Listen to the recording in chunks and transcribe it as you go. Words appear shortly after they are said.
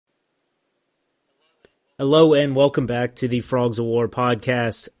Hello and welcome back to the Frogs of War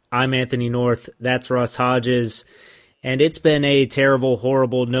podcast. I'm Anthony North. That's Russ Hodges. And it's been a terrible,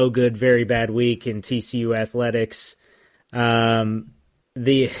 horrible, no good, very bad week in TCU athletics. The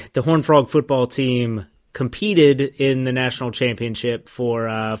Horned Frog football team competed in the national championship for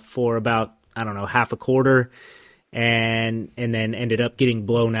about, half a quarter, and then ended up getting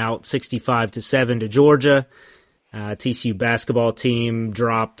blown out 65-7 to Georgia. TCU basketball team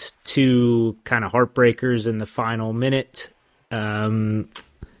dropped two kind of heartbreakers in the final minute. A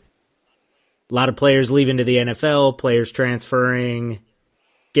lot of players leaving to the NFL, players transferring.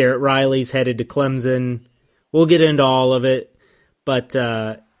 Garrett Riley's headed to Clemson. We'll get into all of it, but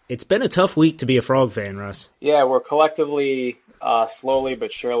it's been a tough week to be a Frog fan, Russ. Yeah, we're collectively slowly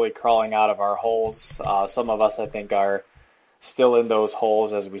but surely crawling out of our holes. Some of us, I think, are still in those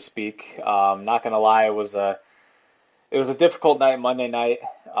holes as we speak. Not going to lie, it was a difficult night, Monday night.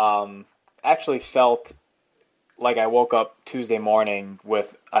 Actually felt like I woke up Tuesday morning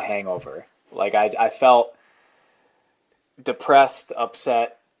with a hangover. Like I felt depressed,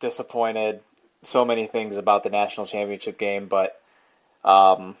 upset, disappointed, so many things about the national championship game. But, there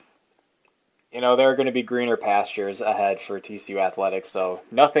are going to be greener pastures ahead for TCU athletics. So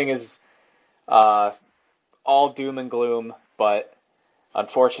nothing is all doom and gloom, but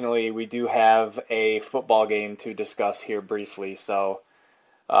unfortunately, we do have a football game to discuss here briefly, so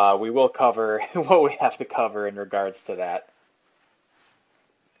we will cover what we have to cover in regards to that.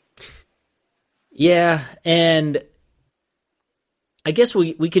 Yeah, and I guess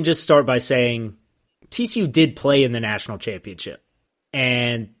we can just start by saying TCU did play in the national championship,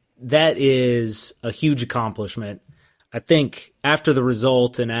 and that is a huge accomplishment. I think after the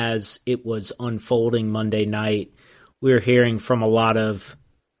result and as it was unfolding Monday night, we're hearing from a lot of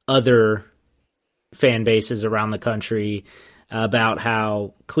other fan bases around the country about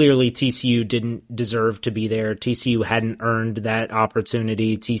how clearly TCU didn't deserve to be there. TCU hadn't earned that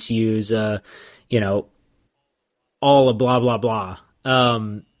opportunity. TCU's, all a blah, blah, blah.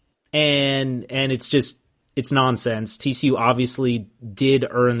 And it's nonsense. TCU obviously did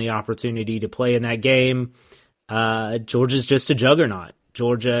earn the opportunity to play in that game. Georgia's just a juggernaut.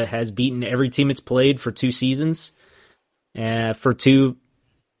 Georgia has beaten every team it's played for 2 seasons. For 2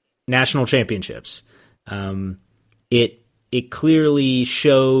 national championships. It clearly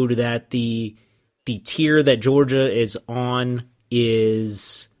showed that the tier that Georgia is on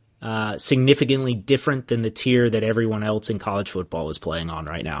is significantly different than the tier that everyone else in college football is playing on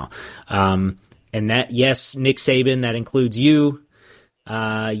right now. And that, yes, Nick Saban, that includes you.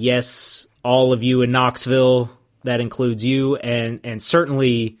 Yes, all of you in Knoxville, that includes you, and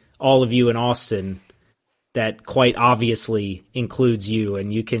certainly all of you in Austin, that quite obviously includes you.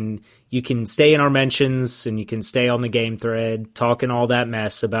 And you can stay in our mentions and you can stay on the game thread talking all that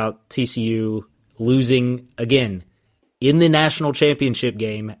mess about TCU losing again in the national championship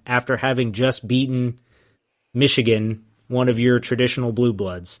game after having just beaten Michigan, one of your traditional blue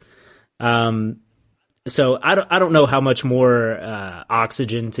bloods. So I don't know how much more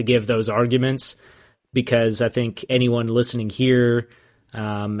oxygen to give those arguments, because I think anyone listening here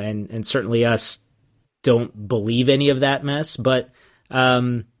and certainly us don't believe any of that mess. But,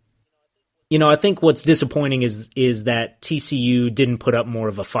 I think what's disappointing is that TCU didn't put up more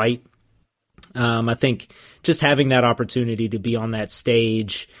of a fight. I think just having that opportunity to be on that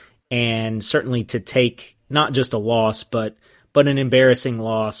stage and certainly to take not just a loss, but an embarrassing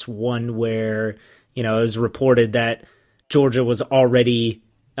loss, one where, it was reported that Georgia was already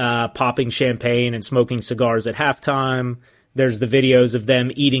popping champagne and smoking cigars at halftime. There's the videos of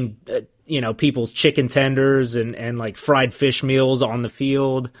them eating people's chicken tenders and like fried fish meals on the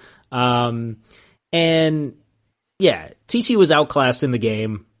field. And yeah, TCU was outclassed in the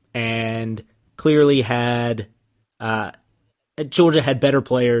game and clearly had, Georgia had better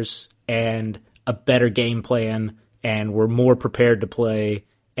players and a better game plan and were more prepared to play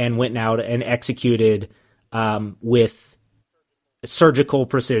and went out and executed, with surgical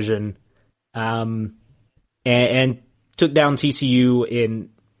precision, and took down TCU in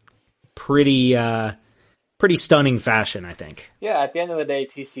pretty stunning fashion, I think. Yeah, at the end of the day,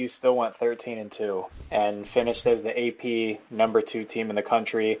 TCU still went 13-2 and finished as the AP number 2 team in the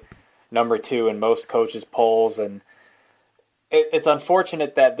country, number 2 in most coaches' polls. And it's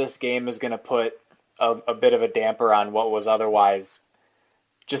unfortunate that this game is going to put a bit of a damper on what was otherwise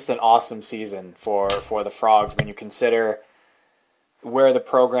just an awesome season for the Frogs when you consider where the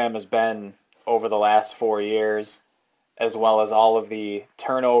program has been over the last 4 years, as well as all of the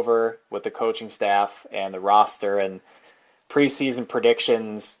turnover with the coaching staff and the roster and preseason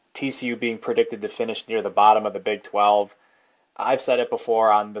predictions, TCU being predicted to finish near the bottom of the Big 12. I've said it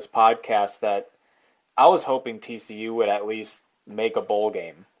before on this podcast that I was hoping TCU would at least make a bowl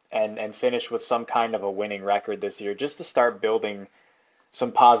game and finish with some kind of a winning record this year, just to start building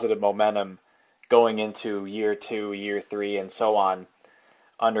some positive momentum going into year 2, year 3, and so on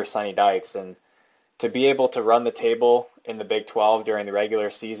under Sonny Dykes. And to be able to run the table in the Big 12 during the regular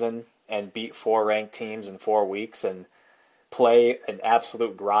season and beat 4 ranked teams in 4 weeks and play an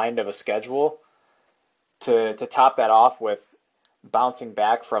absolute grind of a schedule, to top that off with bouncing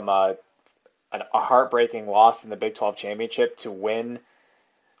back from a heartbreaking loss in the Big 12 championship to win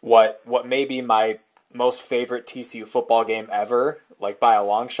what may be my most favorite TCU football game ever, like by a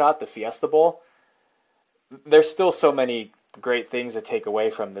long shot, the Fiesta Bowl. There's still so many great things to take away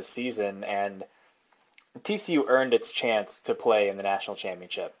from this season, and TCU earned its chance to play in the national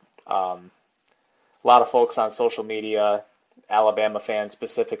championship. A lot of folks on social media, Alabama fans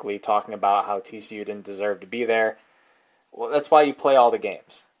specifically, talking about how TCU didn't deserve to be there. Well, that's why you play all the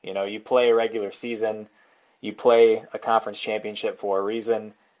games. You know, you play a regular season, you play a conference championship for a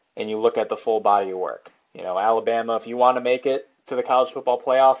reason, and you look at the full body of work. You know, Alabama, if you want to make it to the college football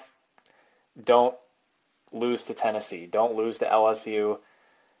playoff, don't lose to Tennessee. Don't lose to LSU.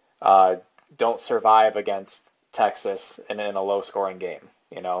 Don't survive against Texas in a low-scoring game.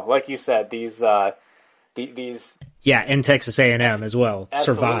 You know, like you said, these yeah, and Texas A&M as well.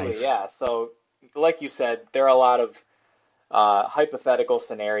 Absolutely, Survive. yeah. So, like you said, there are a lot of hypothetical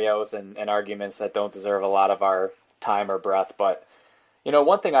scenarios and arguments that don't deserve a lot of our time or breath. But, you know,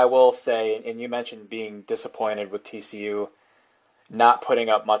 one thing I will say, and you mentioned being disappointed with TCU not putting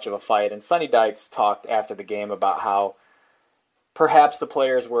up much of a fight, and Sonny Dykes talked after the game about how perhaps the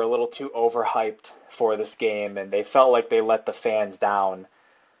players were a little too overhyped for this game and they felt like they let the fans down.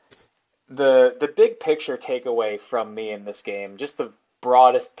 The big picture takeaway from me in this game, just the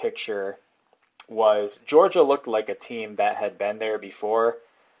broadest picture, was Georgia looked like a team that had been there before.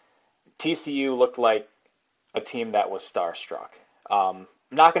 TCU looked like a team that was starstruck. I'm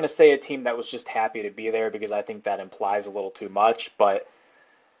not going to say a team that was just happy to be there because I think that implies a little too much. But,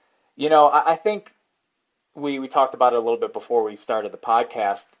 you know, I think we talked about it a little bit before we started the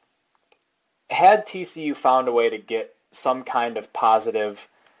podcast. Had TCU found a way to get some kind of positive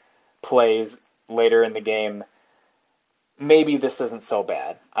plays later in the game, maybe this isn't so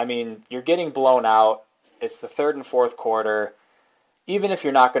bad. I mean, you're getting blown out. It's the third and fourth quarter. Even if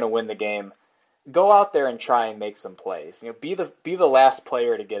you're not going to win the game, go out there and try and make some plays. You know, be the last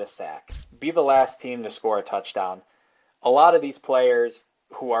player to get a sack. Be the last team to score a touchdown. A lot of these players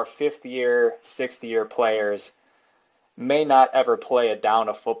who are fifth year, sixth year players may not ever play a down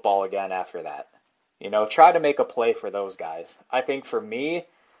of football again after that. You know, try to make a play for those guys. I think for me,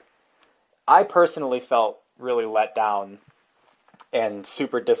 I personally felt really let down and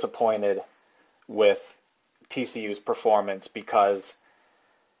super disappointed with TCU's performance because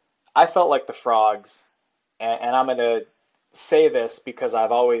I felt like the Frogs, and I'm going to say this because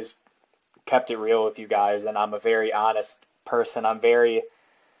I've always kept it real with you guys, and I'm a very honest person. I'm very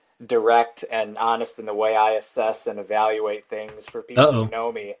direct and honest in the way I assess and evaluate things for people who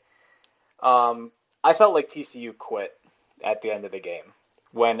know me. I felt like TCU quit at the end of the game.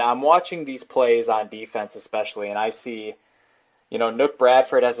 When I'm watching these plays on defense especially, and I see, you know, Nook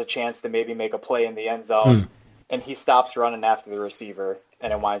Bradford has a chance to maybe make a play in the end zone, and he stops running after the receiver,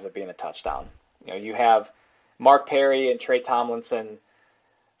 and it winds up being a touchdown. You know, you have Mark Perry and Trey Tomlinson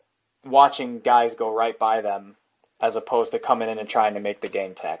watching guys go right by them as opposed to coming in and trying to make the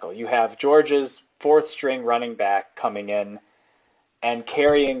game tackle. You have Georgia's fourth-string running back coming in and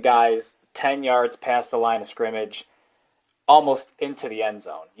carrying guys 10 yards past the line of scrimmage almost into the end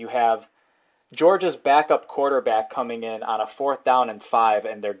zone. You have Georgia's backup quarterback coming in on a 4th down and 5,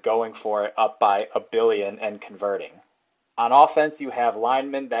 and they're going for it up by a billion and converting. On offense, you have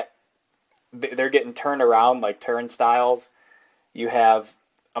linemen that they're getting turned around like turnstiles. You have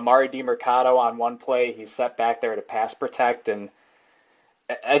Amari DiMercato on one play. He's set back there to pass protect, and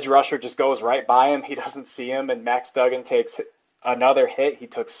edge rusher just goes right by him. He doesn't see him, and Max Duggan takes another hit. He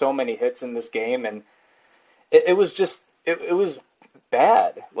took so many hits in this game, and it was just it was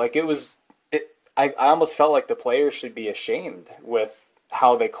bad. Like I almost felt like the players should be ashamed with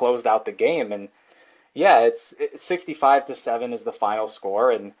how they closed out the game. And yeah, it's 65-7 is the final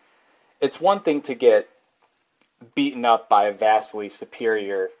score, and it's one thing to get beaten up by a vastly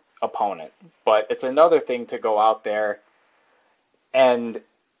superior opponent, but it's another thing to go out there and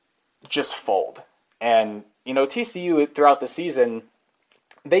just fold. And, you know, TCU throughout the season,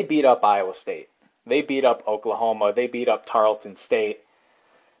 they beat up Iowa State. They beat up Oklahoma. They beat up Tarleton State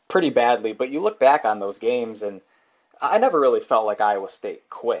pretty badly. But you look back on those games, and I never really felt like Iowa State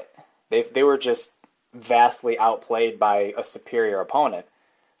quit. They were just vastly outplayed by a superior opponent.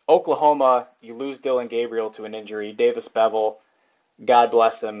 Oklahoma, you lose Dylan Gabriel to an injury. Davis Bevel, God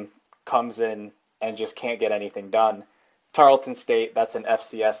bless him, comes in and just can't get anything done. Tarleton State, that's an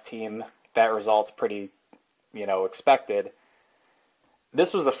FCS team. That result's pretty, expected.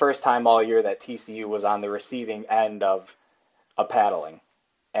 This was the first time all year that TCU was on the receiving end of a paddling.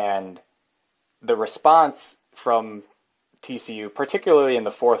 And the response from TCU, particularly in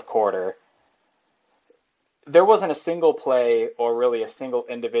the fourth quarter, there wasn't a single play or really a single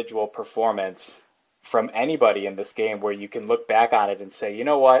individual performance from anybody in this game where you can look back on it and say, you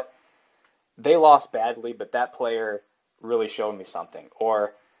know what, they lost badly, but that player really showed me something.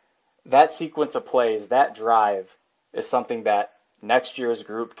 Or that sequence of plays, that drive is something that next year's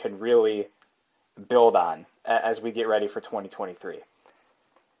group can really build on as we get ready for 2023.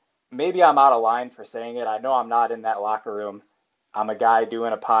 Maybe I'm out of line for saying it. I know I'm not in that locker room. I'm a guy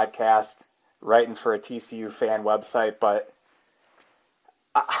doing a podcast, writing for a TCU fan website, but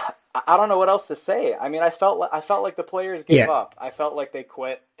I don't know what else to say. I mean, I felt like the players gave up. I felt like they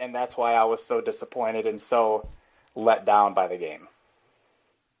quit, and that's why I was so disappointed and so let down by the game.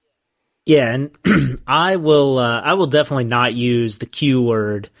 Yeah, and I will definitely not use the Q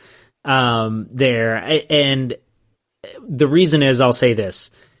word there. And the reason is, I'll say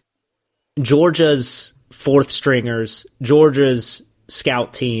this: Georgia's fourth stringers, Georgia's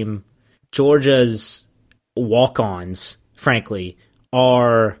scout team, Georgia's walk-ons, frankly,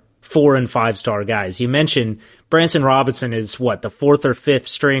 are 4- and 5-star guys. You mentioned Branson Robinson is the fourth or fifth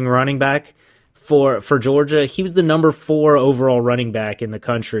string running back for Georgia. He was the number 4 overall running back in the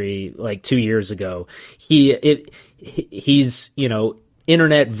country like 2 years ago. He's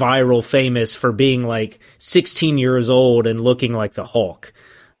internet viral famous for being like 16 years old and looking like the Hulk.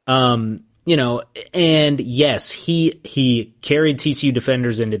 And yes, he carried TCU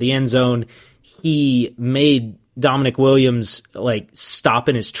defenders into the end zone. He made Dominic Williams like stop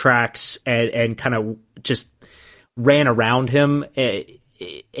in his tracks and kind of just ran around him.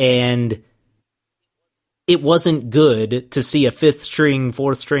 And it wasn't good to see a 5th string,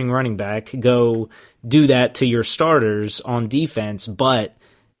 4th string running back go do that to your starters on defense. But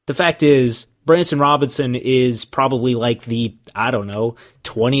the fact is, Branson Robinson is probably like the,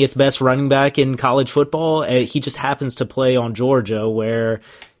 20th best running back in college football. He just happens to play on Georgia, where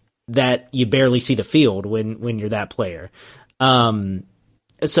that you barely see the field when you're that player.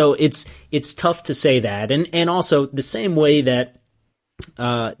 So it's tough to say that. And also the same way that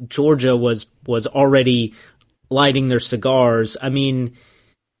Georgia was already lighting their cigars. I mean,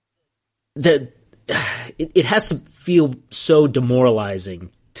 it has to feel so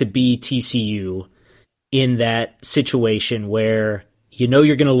demoralizing to be TCU in that situation where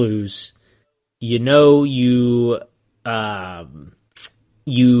you're going to lose,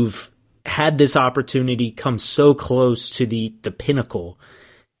 you've had this opportunity come so close to the pinnacle,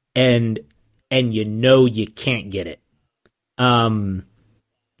 and you can't get it.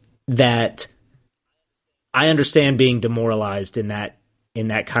 That I understand being demoralized in that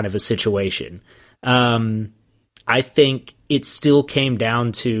kind of a situation. I think it still came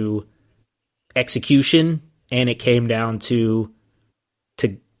down to execution, and it came down to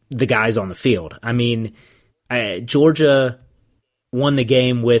the guys on the field. I mean, Georgia won the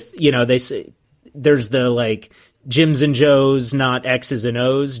game with, they say there's the like Jims and Joes, not X's and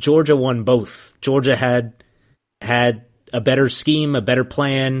O's. Georgia won both. Georgia had a better scheme, a better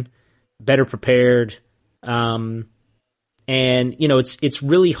plan, better prepared. And it's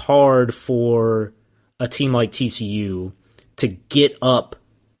really hard for a team like TCU to get up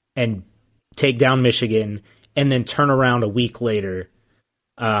and take down Michigan and then turn around a week later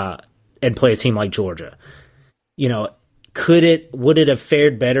and play a team like Georgia. Would it have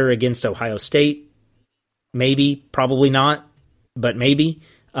fared better against Ohio State? Maybe, probably not, but maybe.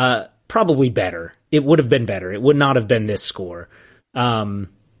 Probably better. It would have been better. It would not have been this score.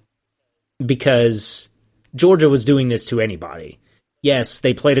 Because Georgia was doing this to anybody. Yes,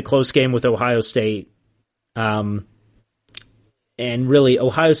 they played a close game with Ohio State. And really,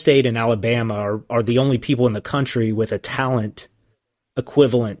 Ohio State and Alabama are the only people in the country with a talent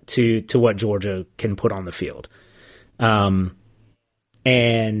equivalent to what Georgia can put on the field. And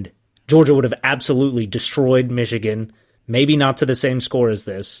Georgia would have absolutely destroyed Michigan, maybe not to the same score as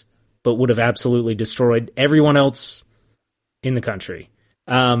this, but would have absolutely destroyed everyone else in the country.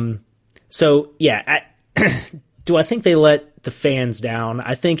 So, yeah, do I think they let the fans down?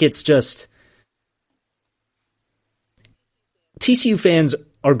 I think it's just TCU fans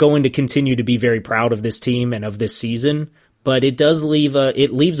are going to continue to be very proud of this team and of this season, but it does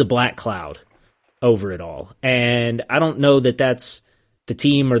leaves a black cloud over it all. And I don't know that that's the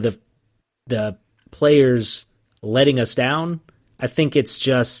team or the players letting us down. I think it's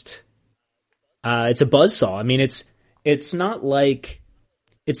just it's a buzzsaw. I mean, it's not like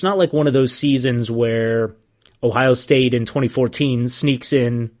one of those seasons where Ohio State in 2014 sneaks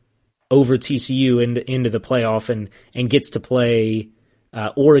in over TCU into the playoff and gets to play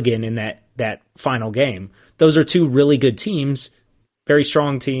Oregon in that final game. Those are two really good teams, very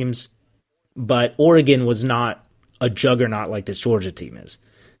strong teams, but Oregon was not a juggernaut like this Georgia team is.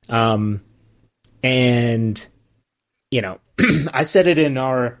 And, you know, I said it in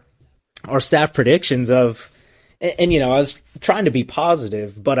our staff predictions of, and, you know, I was trying to be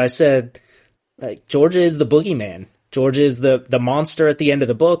positive, but I said, like, Georgia is the boogeyman. Georgia is the monster at the end of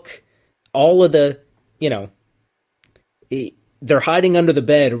the book. All of the, you know, they're hiding under the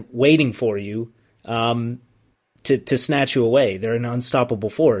bed waiting for you to snatch you away. They're an unstoppable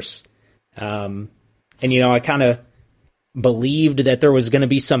force. And, you know, I kind of believed that there was going to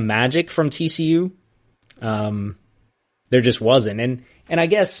be some magic from TCU. There just wasn't. And I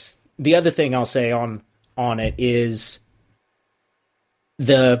guess the other thing I'll say on it is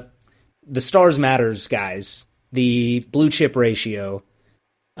the stars matters, guys. The blue chip ratio.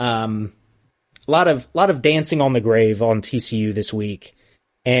 A lot of dancing on the grave on TCU this week.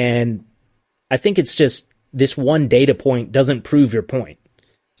 And I think it's just this one data point doesn't prove your point.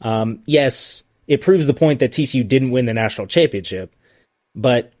 Yes, it proves the point that TCU didn't win the national championship,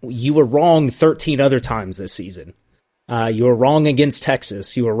 but you were wrong 13 other times this season. You were wrong against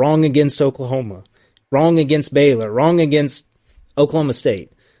Texas. You were wrong against Oklahoma. Wrong against Baylor. Wrong against Oklahoma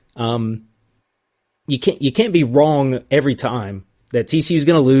State. You can't be wrong every time that TCU's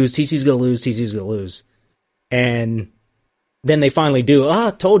going to lose. TCU's going to lose. TCU's going to lose, and then they finally do.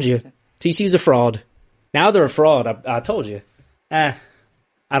 I told you, TCU's a fraud. Now they're a fraud. I told you. I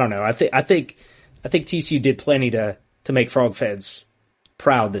don't know. I think TCU did plenty to make Frog fans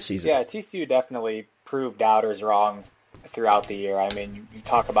proud this season. Yeah, TCU definitely proved doubters wrong throughout the year. I mean, you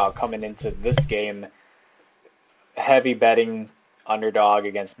talk about coming into this game, heavy betting underdog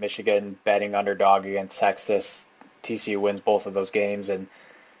against Michigan, betting underdog against Texas. TCU wins both of those games, and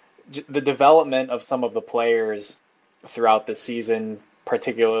the development of some of the players throughout the season,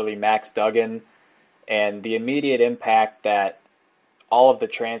 particularly Max Duggan, and the immediate impact that all of the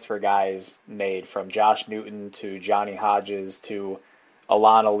transfer guys made, from Josh Newton to Johnny Hodges to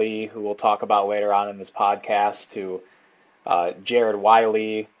Alana Lee, who we'll talk about later on in this podcast, to Jared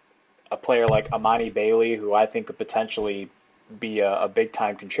Wiley, a player like Amani Bailey, who I think could potentially be a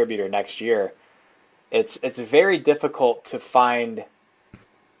big-time contributor next year. It's very difficult to find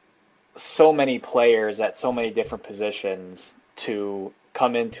so many players at so many different positions to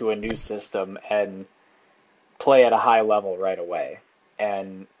come into a new system and play at a high level right away.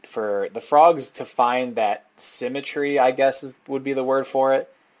 And for the Frogs to find that symmetry, I guess would be the word for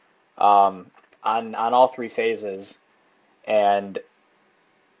it, on all three phases, and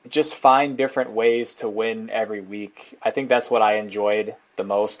just find different ways to win every week. I think that's what I enjoyed the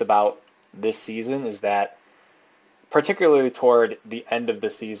most about this season, is that particularly toward the end of the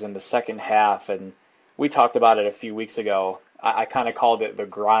season, the second half, and we talked about it a few weeks ago, I kind of called it the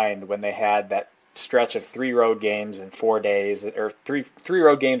grind when they had that stretch of 3 road games in 4 days, or three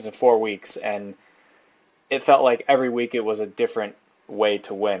road games in 4 weeks, and it felt like every week it was a different way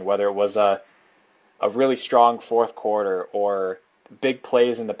to win, whether it was a really strong fourth quarter, or big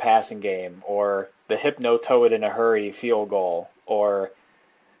plays in the passing game, or the hypno-toe-it-in-a-hurry field goal, or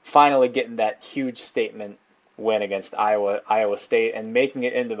finally getting that huge statement win against Iowa State and making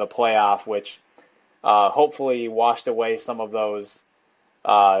it into the playoff, which hopefully washed away some of those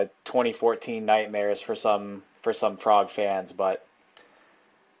 2014 nightmares for some Frog fans. But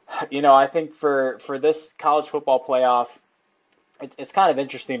you know, I think for this college football playoff, it's kind of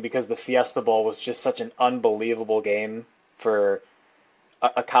interesting because the Fiesta Bowl was just such an unbelievable game for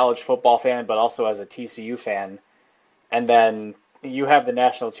a college football fan, but also as a TCU fan. And then you have the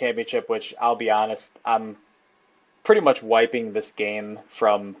national championship, which I'll be honest, I'm pretty much wiping this game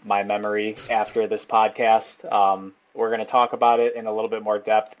from my memory after this podcast. We're going to talk about it in a little bit more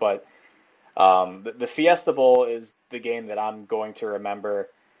depth, but the Fiesta Bowl is the game that I'm going to remember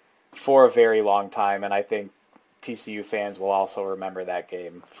for a very long time, and I think TCU fans will also remember that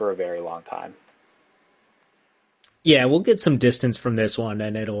game for a very long time. Yeah, we'll get some distance from this one,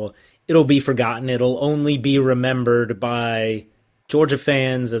 and it'll be forgotten. It'll only be remembered by Georgia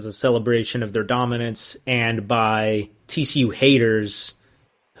fans as a celebration of their dominance, and by TCU haters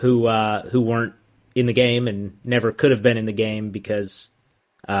who weren't in the game and never could have been in the game because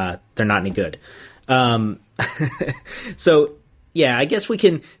they're not any good. So yeah, I guess we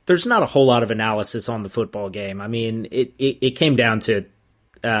can. There's not a whole lot of analysis on the football game. I mean, it came down to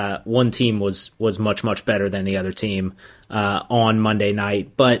one team was much, much better than the other team on Monday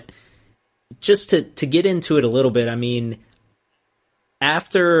night. But just to get into it a little bit, I mean,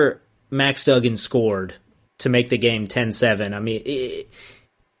 after Max Duggan scored to make the game 10-7, I mean,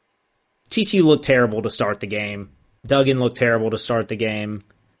 TCU looked terrible to start the game. Duggan looked terrible to start the game.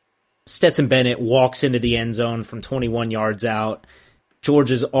 Stetson Bennett walks into the end zone from 21 yards out.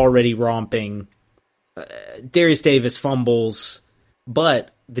 Georgia's already romping. Darius Davis fumbles,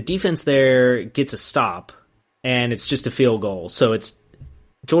 but the defense there gets a stop, and it's just a field goal. So it's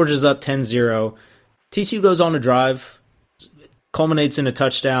Georgia's up 10-0. TCU goes on a drive, culminates in a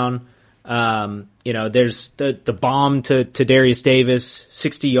touchdown. There's the bomb to Darius Davis,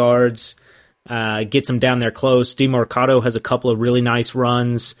 60 yards, gets him down there close. DeMarcado has a couple of really nice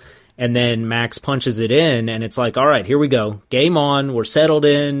runs, and then Max punches it in, and it's like, all right, here we go. Game on. We're settled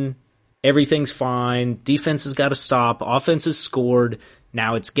in. Everything's fine. Defense has got to stop. Offense has scored.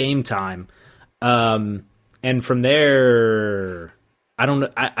 Now it's game time. And from there, I don't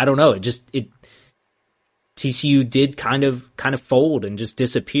know. TCU did kind of fold and just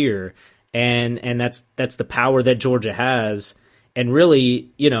disappear. And that's the power that Georgia has. And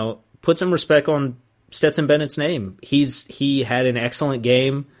really, put some respect on Stetson Bennett's name. He had an excellent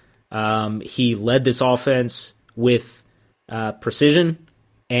game. He led this offense with precision,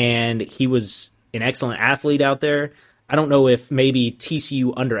 and he was an excellent athlete out there. I don't know if maybe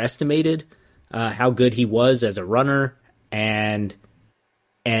TCU underestimated how good he was as a runner, and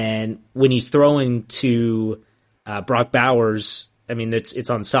when he's throwing to Brock Bowers, I mean, it's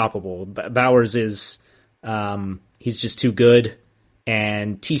unstoppable. Bowers is he's just too good,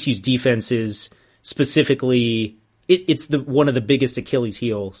 and TCU's defense is specifically it's one of the biggest Achilles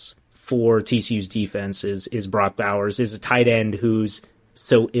heels for TCU's defense is Brock Bowers, is a tight end who's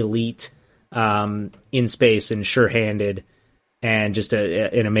so elite in space and sure-handed and just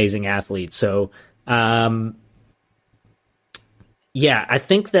an amazing athlete. So, I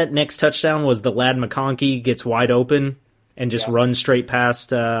think that next touchdown was the Ladd McConkey gets wide open and just runs straight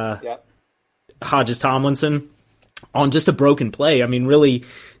past Hodges Tomlinson on just a broken play. I mean, really,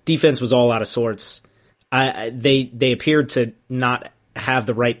 defense was all out of sorts. They appeared to not have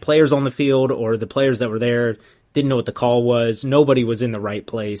the right players on the field, or the players that were there didn't know what the call was. Nobody was in the right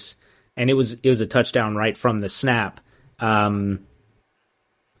place, and it was a touchdown right from the snap. I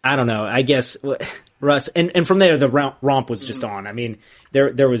don't know. I guess Russ, and from there the romp was just on. I mean,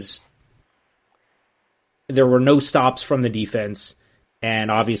 there were no stops from the defense,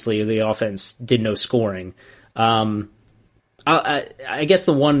 and obviously the offense did no scoring. I guess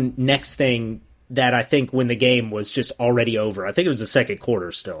the one next thing that I think when the game was just already over, I think it was the second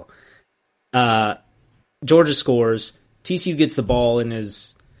quarter still. Georgia scores. TCU gets the ball in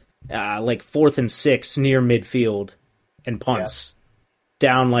his 4th and 6 near midfield and punts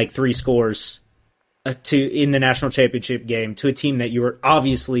down 3 scores in the national championship game to a team that you were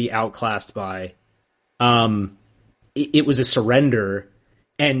obviously outclassed by. It was a surrender,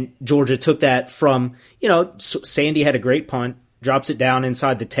 and Georgia took that from, Sandy had a great punt, drops it down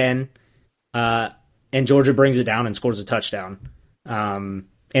inside the 10, and Georgia brings it down and scores a touchdown, and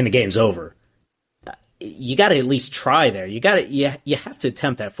the game's over. You got to at least try there. You have to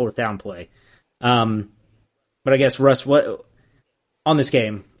attempt that 4th down play. But I guess, Russ, what on this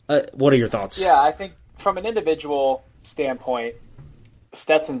game? What are your thoughts? Yeah, I think from an individual standpoint,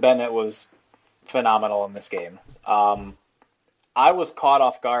 Stetson Bennett was phenomenal in this game. I was caught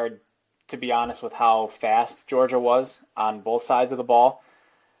off guard, to be honest, with how fast Georgia was on both sides of the ball.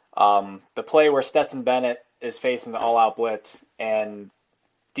 The play where Stetson Bennett is facing the all-out blitz and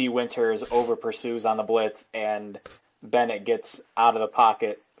D. Winters over-pursues on the blitz and Bennett gets out of the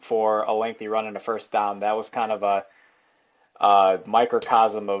pocket for a lengthy run and a first down, that was kind of a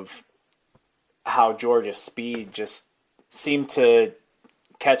microcosm of how Georgia's speed just seemed to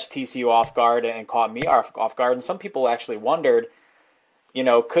catch TCU off guard and caught me off guard. And some people actually wondered,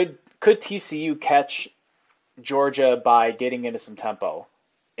 could TCU catch Georgia by getting into some tempo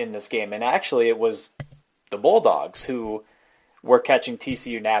in this game? And actually it was the Bulldogs who were catching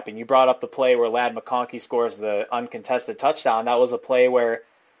TCU napping. You brought up the play where Ladd McConkey scores the uncontested touchdown. That was a play where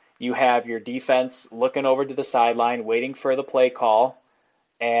you have your defense looking over to the sideline, waiting for the play call,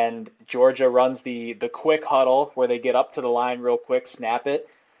 and Georgia runs the quick huddle where they get up to the line real quick, snap it.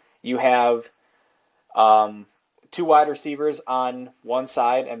 You have 2 wide receivers on one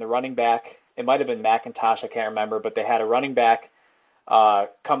side and the running back. It might have been McIntosh, I can't remember, but they had a running back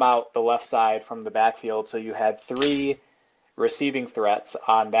come out the left side from the backfield. So you had 3 receiving threats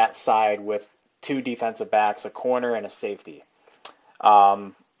on that side with 2 defensive backs, a corner and a safety.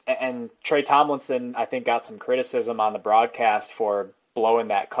 And Trey Tomlinson, I think, got some criticism on the broadcast for blowing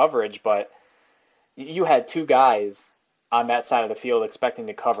that coverage, but you had two guys on that side of the field expecting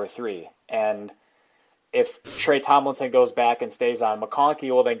to cover three. And if Trey Tomlinson goes back and stays on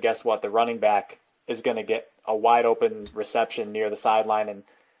McConkey, well, then guess what? The running back is going to get a wide open reception near the sideline and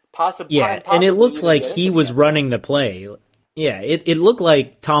possibly. Yeah, and it looked like he was running the play. Yeah, it looked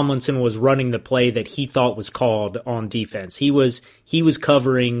like Tomlinson was running the play that he thought was called on defense. He was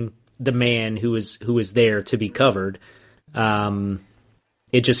covering the man who was there to be covered.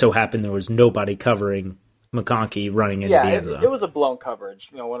 It just so happened there was nobody covering McConkey running into the end zone. It was a blown coverage,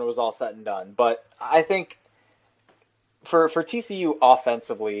 when it was all said and done. But I think for TCU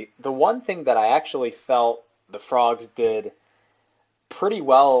offensively, the one thing that I actually felt the Frogs did pretty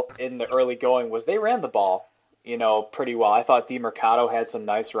well in the early going was they ran the ball, pretty well. I thought DeMercado had some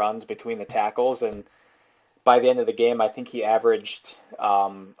nice runs between the tackles, and by the end of the game, I think he averaged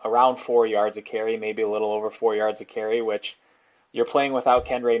around 4 yards a carry, maybe a little over 4 yards a carry, which you're playing without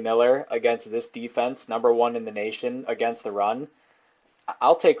Kenray Miller against this defense, number one in the nation against the run.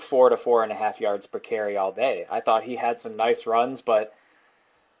 I'll take 4 to 4.5 yards per carry all day. I thought he had some nice runs, but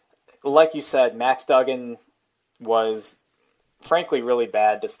like you said, Max Duggan was frankly really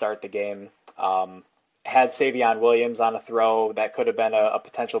bad to start the game. Had Savion Williams on a throw that could have been a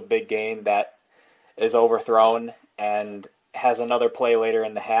potential big gain that is overthrown, and has another play later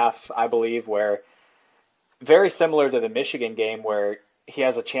in the half, I believe, where very similar to the Michigan game where he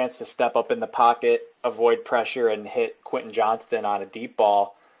has a chance to step up in the pocket, avoid pressure, and hit Quentin Johnston on a deep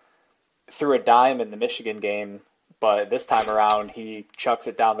ball. Threw a dime in the Michigan game, but this time around he chucks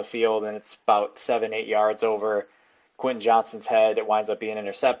it down the field, and it's about 7-8 yards over Quentin Johnston's head. It winds up being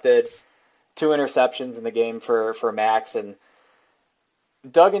intercepted. 2 interceptions in the game for Max, and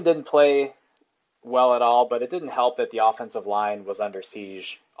Duggan didn't play well at all, but it didn't help that the offensive line was under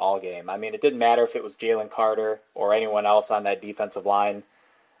siege all game. I mean, it didn't matter if it was Jalen Carter or anyone else on that defensive line.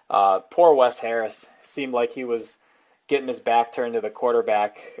 Poor Wes Harris seemed like he was getting his back turned to the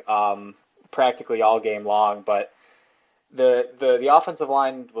quarterback practically all game long, but the offensive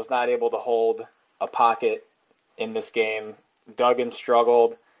line was not able to hold a pocket in this game. Duggan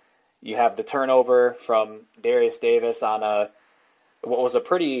struggled. You have the turnover from Darius Davis on what was a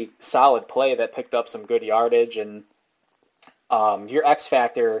pretty solid play that picked up some good yardage, and your X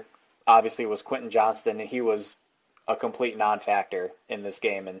factor obviously was Quentin Johnston, and he was a complete non-factor in this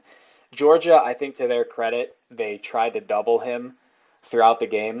game. And Georgia, I think to their credit, they tried to double him throughout the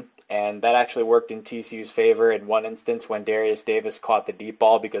game, and that actually worked in TCU's favor in one instance when Darius Davis caught the deep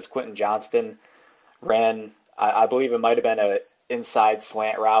ball because Quentin Johnston ran, I believe it might have been an inside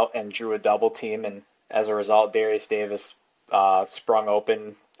slant route and drew a double team, and as a result, Darius Davis sprung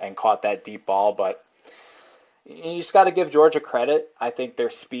open and caught that deep ball. But you just got to give Georgia credit. I think their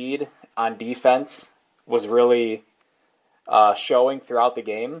speed on defense was really showing throughout the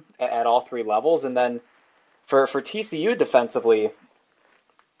game at all three levels. And then for TCU defensively,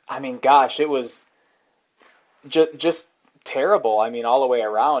 I mean, gosh, it was just terrible. I mean, all the way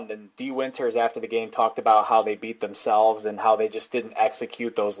around. And D. Winters after the game talked about how they beat themselves and how they just didn't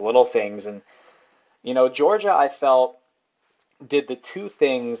execute those little things. And, Georgia, I felt, did the two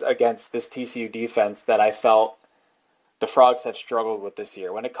things against this TCU defense that I felt the Frogs have struggled with this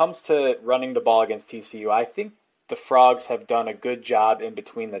year. When it comes to running the ball against TCU, I think the Frogs have done a good job in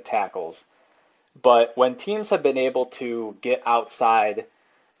between the tackles. But when teams have been able to get outside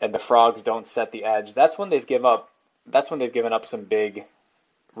and the Frogs don't set the edge, that's when they've given up some big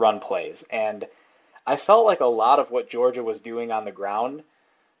run plays. And I felt like a lot of what Georgia was doing on the ground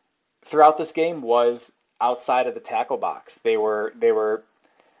throughout this game was outside of the tackle box. They were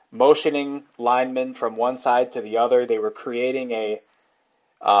motioning linemen from one side to the other. They were creating a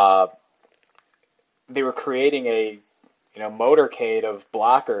motorcade of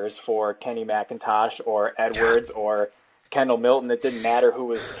blockers for Kenny McIntosh or Edwards or Kendall Milton. It didn't matter who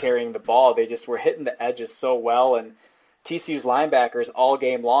was carrying the ball. They just were hitting the edges so well. And TCU's linebackers all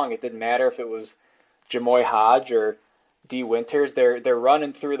game long, it didn't matter if it was Jamoy Hodge or D. Winters. They're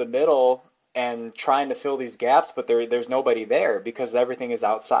running through the middle and trying to fill these gaps, but there's nobody there because everything is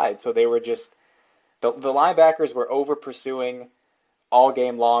outside. So they were just the linebackers were over pursuing all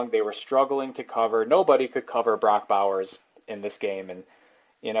game long. They were struggling to cover. Nobody could cover Brock Bowers in this game, and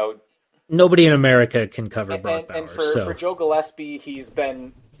nobody in America can cover Brock Bowers. And for Joe Gillespie, he's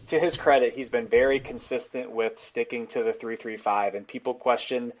been, to his credit, he's been very consistent with sticking to the 3-3-5. And people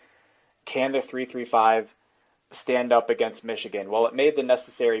question, can the 3-3-5 stand up against Michigan? Well, it made the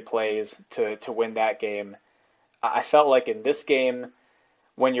necessary plays to win that game. I felt like in this game,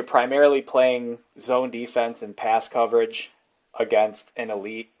 when you're primarily playing zone defense and pass coverage against an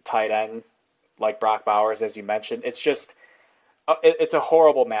elite tight end like Brock Bowers, as you mentioned, it's just it's a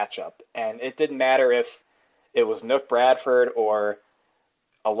horrible matchup, and it didn't matter if it was Nook Bradford or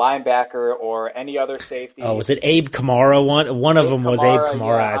a linebacker or any other safety. Oh, was it Abe Kamara? One of them was Abe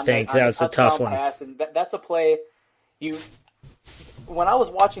Kamara, yeah, I think. That was a tough one. Pass, and that's a play. When I was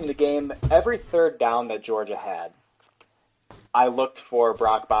watching the game, every third down that Georgia had, I looked for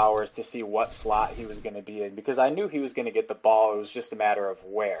Brock Bowers to see what slot he was going to be in because I knew he was going to get the ball. It was just a matter of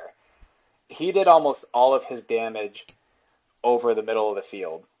where. He did almost all of his damage over the middle of the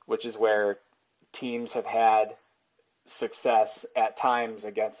field, which is where teams have had success at times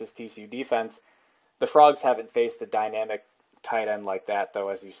against this TCU defense. The Frogs haven't faced a dynamic tight end like that, though,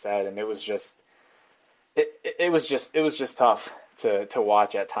 as you said, and it was just tough to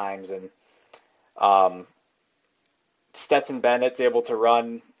watch at times. And Stetson Bennett's able to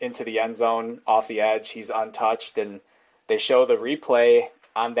run into the end zone off the edge. He's untouched, and they show the replay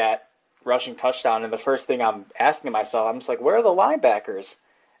on that rushing touchdown. And the first thing I'm asking myself, I'm just like, where are the linebackers?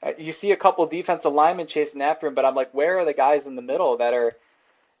 You see a couple defensive linemen chasing after him, but I'm like, where are the guys in the middle that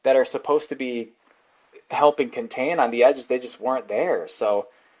are supposed to be helping contain on the edges? They just weren't there. So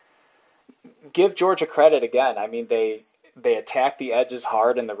give Georgia credit again. I mean, they attacked the edges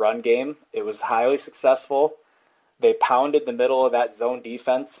hard in the run game. It was highly successful. They pounded the middle of that zone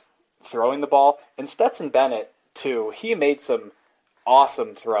defense, throwing the ball. And Stetson Bennett, too, he made some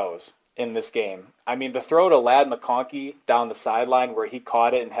awesome throws in this game. I mean, the throw to Ladd McConkey down the sideline where he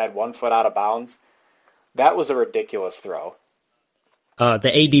caught it and had 1 foot out of bounds, that was a ridiculous throw.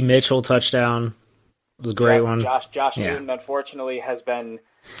 The A.D. Mitchell touchdown was a great one. Josh Newton, unfortunately, has been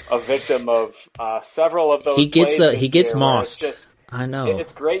a victim of several of those He gets mossed. Just, I know.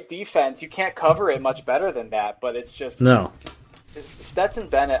 It's great defense. You can't cover it much better than that, but it's just... No. Stetson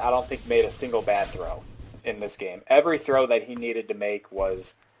Bennett, I don't think, made a single bad throw in this game. Every throw that he needed to make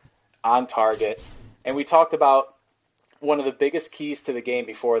was on target. And we talked about one of the biggest keys to the game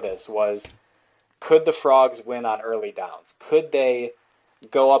before this was, could the Frogs win on early downs? Could they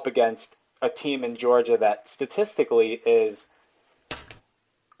go up against a team in Georgia that statistically is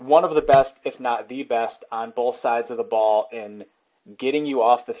one of the best, if not the best, on both sides of the ball in getting you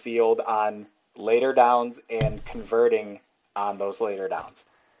off the field on later downs and converting on those later downs?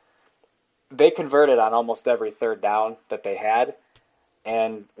 They converted on almost every third down that they had.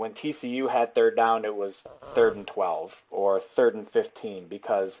 And when TCU had third down, it was 3rd and 12 or 3rd and 15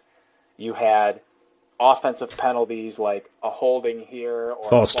 because you had offensive penalties like a holding here or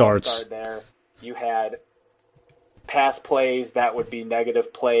false starts there. You had pass plays that would be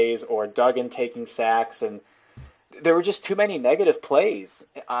negative plays or Duggan taking sacks. And there were just too many negative plays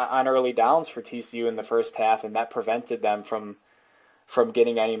on early downs for TCU in the first half, and that prevented them from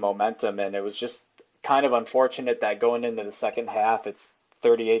getting any momentum. And it was just kind of unfortunate that going into the second half, it's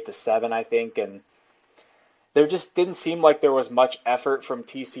 38-7, I think, and there just didn't seem like there was much effort from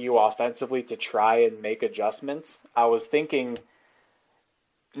TCU offensively to try and make adjustments. I was thinking,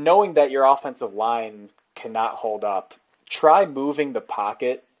 knowing that your offensive line cannot hold up, try moving the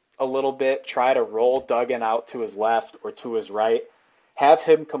pocket a little bit, try to roll Duggan out to his left or to his right, have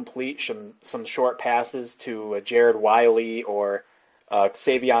him complete some short passes to Jared Wiley or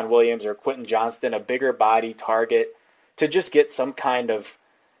Savion Williams or Quentin Johnston, a bigger body target, to just get some kind of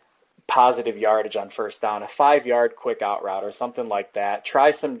positive yardage on first down, a 5-yard quick out route or something like that.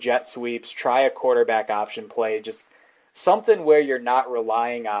 Try some jet sweeps, try a quarterback option play, just something where you're not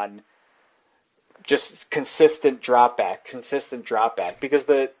relying on just consistent drop back, because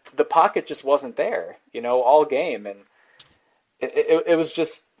the pocket just wasn't there, all game. And it was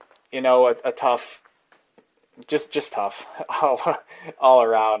just, a tough, just tough all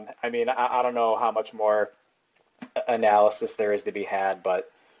around. I mean, I don't know how much more analysis there is to be had,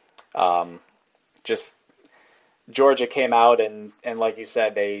 but just Georgia came out and like you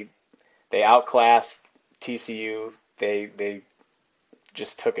said, they outclassed TCU. They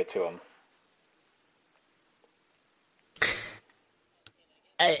just took it to them.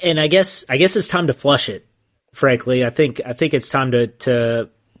 And I guess it's time to flush it. Frankly, I think it's time to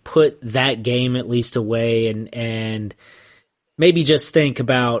put that game at least away and maybe just think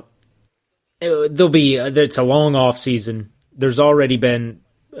about it's a long off season. There's already been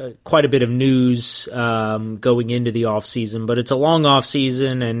quite a bit of news going into the off season, but it's a long off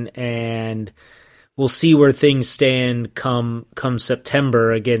season and we'll see where things stand come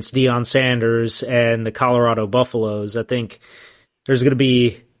September against Deion Sanders and the Colorado Buffaloes. I think it's going to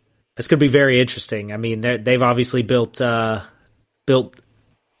be very interesting. I mean, they've obviously built a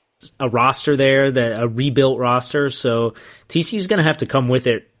roster there, a rebuilt roster. So TCU's going to have to come with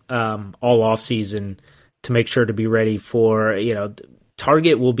it all off season to make sure to be ready for,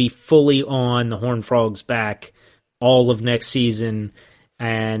 Target will be fully on the Horned Frogs back all of next season,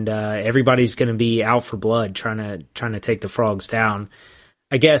 and everybody's going to be out for blood trying to take the Frogs down.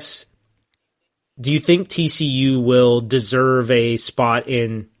 I guess, do you think TCU will deserve a spot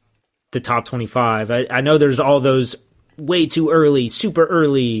in the top 25? I know there's all those way too early, super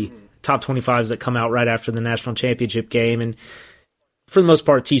early top 25s that come out right after the national championship game, and for the most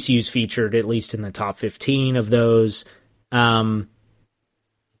part, TCU's featured at least in the top 15 of those. How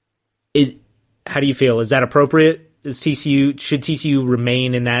do you feel? Is that appropriate? Should TCU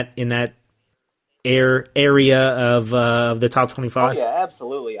remain in that area of the top 25? Oh, yeah,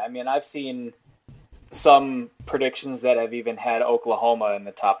 absolutely. I mean, I've seen some predictions that have even had Oklahoma in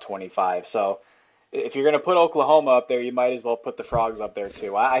the top 25. So if you're going to put Oklahoma up there, you might as well put the Frogs up there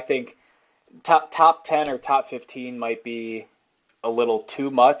too. I think top 10 or top 15 might be a little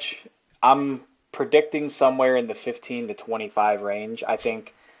too much. I'm predicting somewhere in the 15 to 25 range. I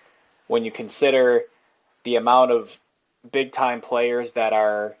think when you consider the amount of big-time players that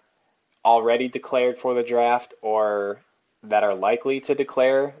are already declared for the draft or that are likely to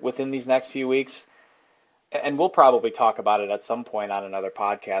declare within these next few weeks, and we'll probably talk about it at some point on another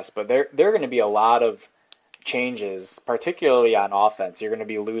podcast, but there are going to be a lot of changes, particularly on offense. You're going to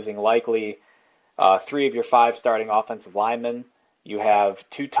be losing likely 3 of your 5 starting offensive linemen. You have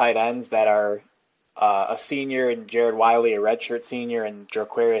 2 tight ends that are a senior and Jared Wiley, a redshirt senior, and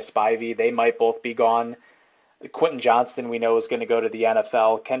Joquarius Spivey. They might both be gone. Quentin Johnston, we know, is going to go to the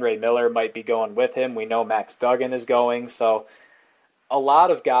NFL. Kenray Miller might be going with him. We know Max Duggan is going. So a lot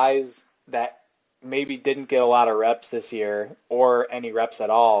of guys that maybe didn't get a lot of reps this year or any reps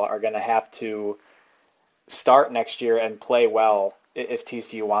at all are going to have to start next year and play well if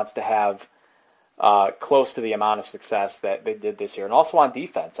TCU wants to have close to the amount of success that they did this year. And also on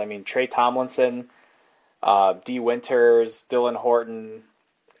defense, I mean, Trey Tomlinson, D. Winters, Dylan Horton,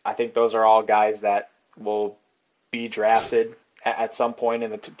 I think those are all guys that will be drafted at some point in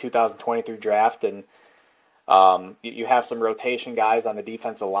the 2023 draft. And you have some rotation guys on the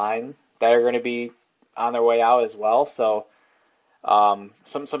defensive line that are going to be on their way out as well. So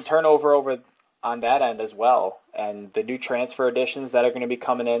some turnover over on that end as well. And the new transfer additions that are going to be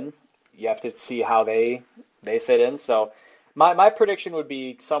coming in, you have to see how they fit in. So my prediction would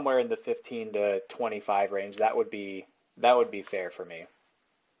be somewhere in the 15 to 25 range. That would be fair for me.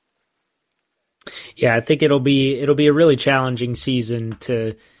 Yeah, I think it'll be a really challenging season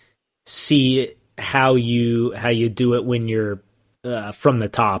to see how you do it when you're from the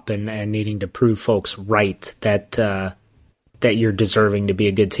top and needing to prove folks right that you're deserving to be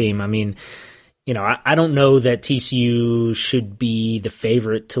a good team. I mean, you know, I don't know that TCU should be the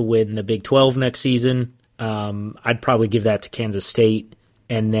favorite to win the Big 12 next season. I'd probably give that to Kansas State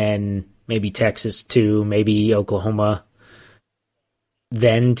and then maybe Texas too, maybe Oklahoma,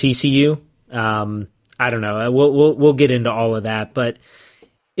 then TCU. I don't know. We'll get into all of that, but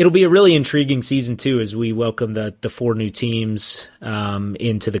it'll be a really intriguing season too as we welcome the 4 new teams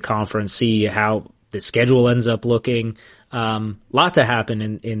into the conference, see how the schedule ends up looking. Lot to happen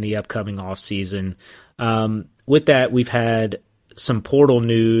in the upcoming off season. With that, we've had some portal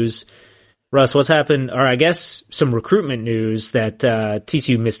news. Russ, what's happened? Or I guess some recruitment news that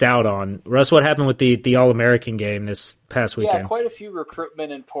TCU missed out on. Russ, what happened with the All-American game this past weekend? Yeah, quite a few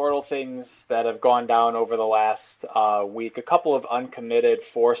recruitment and portal things that have gone down over the last week. A couple of uncommitted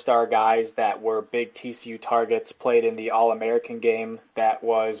 4-star guys that were big TCU targets played in the All-American game. That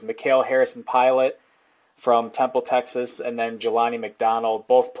was Mikhail Harrison-Pilot from Temple, Texas, and then Jelani McDonald.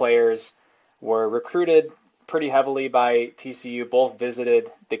 Both players were recruited pretty heavily by TCU. Both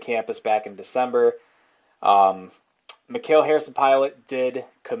visited the campus back in December. Mikhail Harrison-Pilot did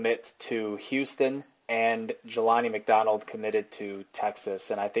commit to Houston, and Jelani McDonald committed to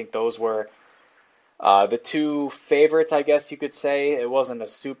Texas. And I think those were the 2 favorites, I guess you could say. It wasn't a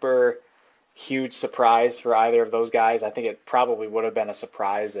super huge surprise for either of those guys. I think it probably would have been a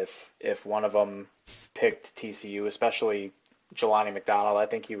surprise if one of them picked TCU, especially Jelani McDonald. I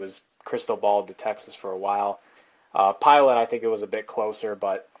think he was crystal balled to Texas for a while. Pilot, I think it was a bit closer,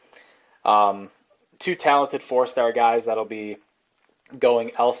 but 2 talented 4-star guys that'll be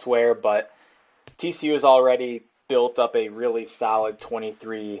going elsewhere. But TCU has already built up a really solid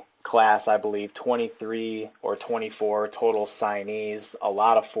 23 class, I believe, 23 or 24 total signees, a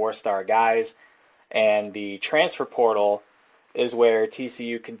lot of 4-star guys. And the transfer portal is where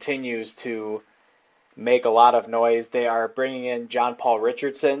TCU continues to make a lot of noise. They are bringing in John Paul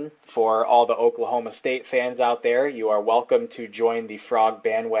Richardson. For all the Oklahoma State fans out there, you are welcome to join the Frog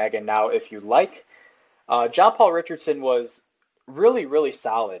bandwagon now if you like. John Paul Richardson was really, really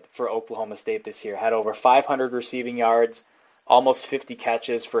solid for Oklahoma State this year. Had over 500 receiving yards, almost 50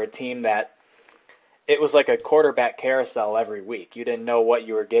 catches for a team that it was like a quarterback carousel every week. You didn't know what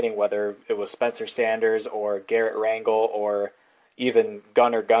you were getting, whether it was Spencer Sanders or Garrett Rangel or even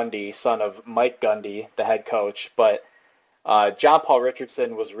Gunnar Gundy, son of Mike Gundy, the head coach. But John Paul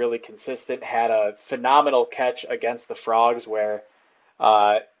Richardson was really consistent, had a phenomenal catch against the Frogs where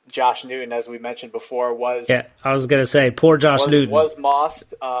Josh Newton, as we mentioned before, was... Yeah, I was going to say, poor Josh Newton. Was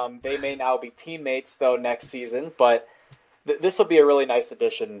mossed. They may now be teammates, though, next season, but this will be a really nice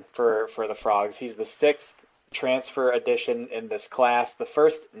addition for the Frogs. He's the 6th transfer addition in this class, the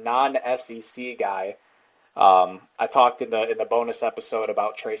first non-SEC guy. I talked in the bonus episode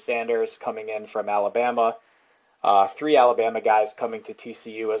about Trey Sanders coming in from Alabama. 3 Alabama guys coming to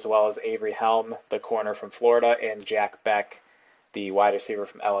TCU, as well as Avery Helm, the corner from Florida, and Jack Beck, the wide receiver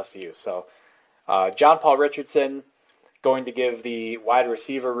from LSU. So John Paul Richardson going to give the wide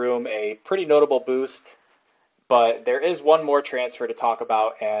receiver room a pretty notable boost. But there is one more transfer to talk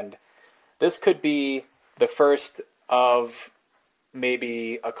about, and this could be the first of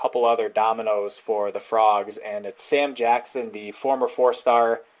maybe a couple other dominoes for the Frogs, and it's Sam Jackson, the former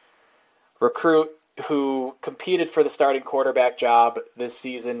 4-star recruit who competed for the starting quarterback job this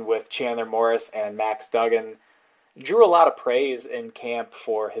season with Chandler Morris and Max Duggan. Drew a lot of praise in camp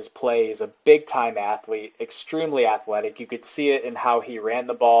for his play. He's a big-time athlete, extremely athletic. You could see it in how he ran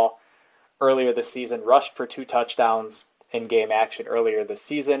the ball earlier this season, rushed for 2 touchdowns in game action earlier this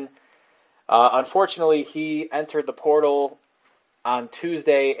season. Unfortunately, he entered the portal on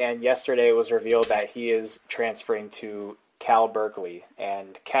Tuesday, and yesterday it was revealed that he is transferring to Cal Berkeley.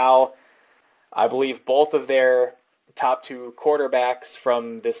 And Cal, I believe both of their top 2 quarterbacks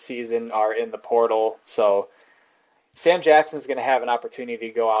from this season are in the portal. So Sam Jackson is going to have an opportunity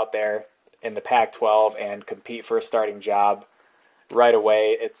to go out there in the Pac-12 and compete for a starting job right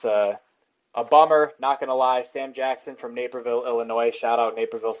away. It's a bummer, not going to lie. Sam Jackson from Naperville, Illinois. Shout out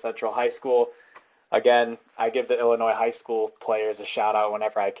Naperville Central High School. Again, I give the Illinois high school players a shout out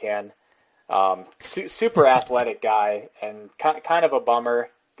whenever I can. Super athletic guy and kind of a bummer.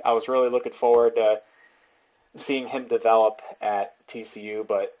 I was really looking forward to seeing him develop at TCU,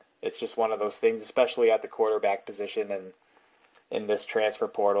 but it's just one of those things, especially at the quarterback position and in this transfer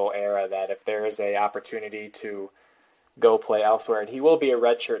portal era, that if there is an opportunity to go play elsewhere, and he will be a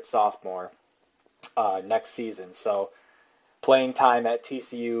redshirt sophomore next season. So playing time at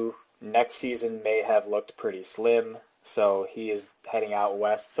TCU next season may have looked pretty slim. So he is heading out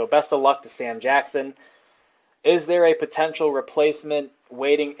west. So best of luck to Sam Jackson. Is there a potential replacement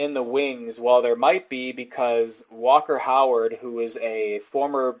waiting in the wings? Well, there might be, because Walker Howard, who is a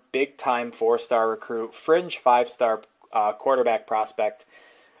former big-time 4-star recruit, fringe 5-star quarterback prospect,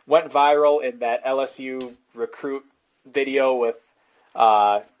 went viral in that LSU recruit video with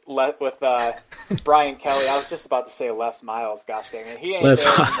Brian Kelly. I was just about to say Les Miles. Gosh dang it, he ain't Les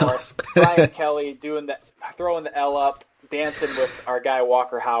there anymore. Miles. Brian Kelly throwing the L up, dancing with our guy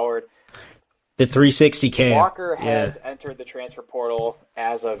Walker Howard. The 360 cam. Walker has entered the transfer portal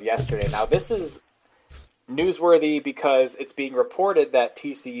as of yesterday. Now, this is newsworthy because it's being reported that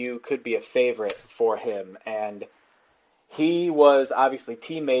TCU could be a favorite for him. And he was obviously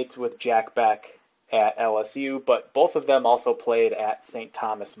teammates with Jack Beck at LSU, but both of them also played at St.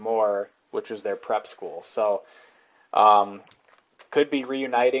 Thomas More, which was their prep school. So could be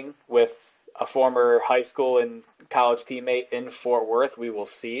reuniting with a former high school and college teammate in Fort Worth. We will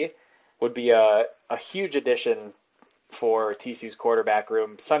see. Would be a huge addition for TCU's quarterback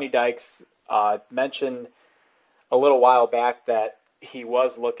room. Sonny Dykes mentioned a little while back that he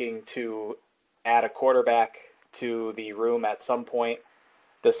was looking to add a quarterback to the room at some point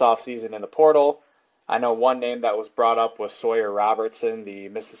this offseason in the portal. I know one name that was brought up was Sawyer Robertson, the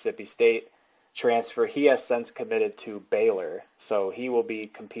Mississippi State transfer. He has since committed to Baylor, so he will be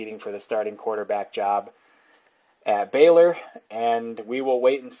competing for the starting quarterback job at Baylor, and we will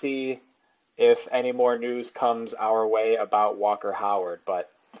wait and see if any more news comes our way about Walker Howard. But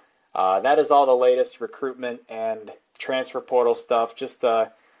that is all the latest recruitment and transfer portal stuff. Just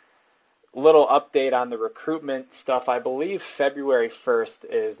a little update on the recruitment stuff. I believe February 1st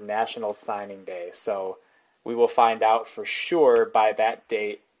is National Signing Day, so we will find out for sure by that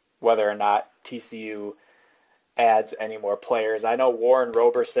date whether or not TCU adds any more players. I know Warren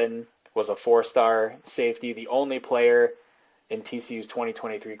Roberson was a 4-star safety, the only player in TCU's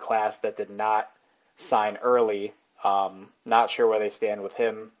 2023 class that did not sign early. Not sure where they stand with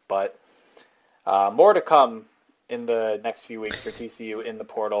him, but more to come in the next few weeks for TCU in the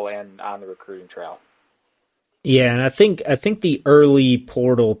portal and on the recruiting trail. Yeah, and I think the early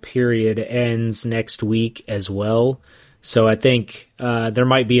portal period ends next week as well. So I think there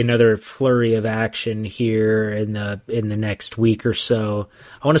might be another flurry of action here in the next week or so.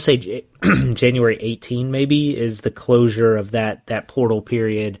 I want to say January 18 maybe is the closure of that portal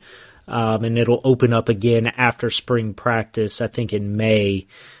period, and it'll open up again after spring practice, I think in May.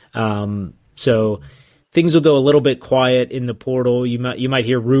 So things will go a little bit quiet in the portal. You might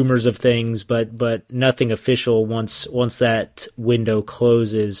hear rumors of things, but nothing official once that window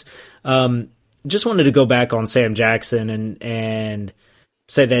closes. Just wanted to go back on Sam Jackson and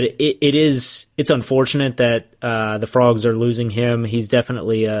say that it's unfortunate that the Frogs are losing him. He's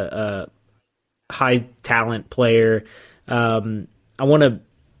definitely a high talent player. I want to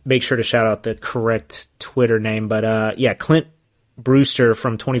make sure to shout out the correct Twitter name, but Clint Brewster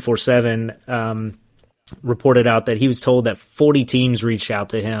from 24/7 reported out that he was told that 40 teams reached out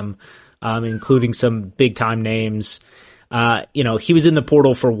to him, including some big time names. He was in the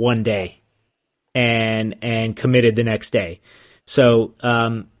portal for one day and committed the next day. So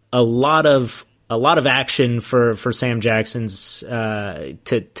a lot of action for Sam Jackson's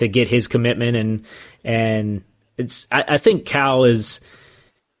to get his commitment, and I think Cal is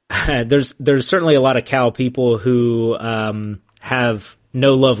there's certainly a lot of Cal people who have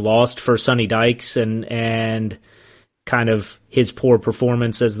no love lost for Sonny Dykes and kind of his poor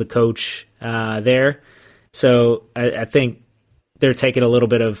performance as the coach there. So I think they're taking a little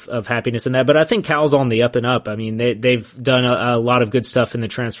bit of happiness in that. But I think Cal's on the up and up. I mean, they've done a lot of good stuff in the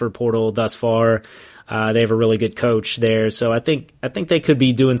transfer portal thus far. They have a really good coach there. So I think they could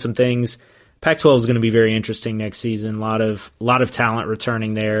be doing some things. Pac-12 is going to be very interesting next season. A lot of talent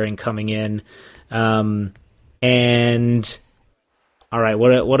returning there and coming in. And all right,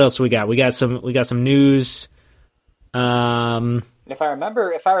 what else we got? We got some news. If I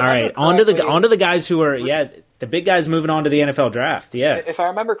remember, all right, on to the guys who are the big guys moving on to the NFL draft. Yeah, if I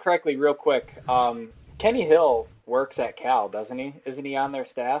remember correctly, real quick, Kenny Hill works at Cal, doesn't he? Isn't he on their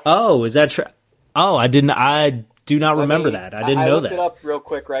staff? Oh, is that true? Oh, I do not remember that. I didn't know that. I looked it up real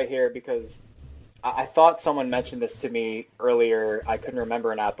quick right here because I thought someone mentioned this to me earlier. I couldn't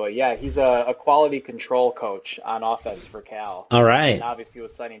remember or not, but yeah, he's a quality control coach on offense for Cal. All right, and obviously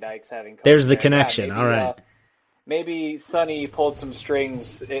with Sonny Dykes having coached there's the connection. All right. Maybe Sonny pulled some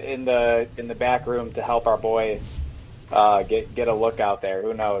strings in the back room to help our boy get a look out there.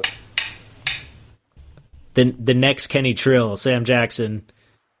 Who knows? The next Kenny Trill, Sam Jackson,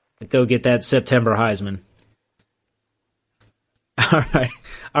 go get that September Heisman.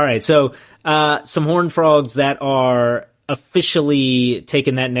 All right. So some Horned Frogs that are officially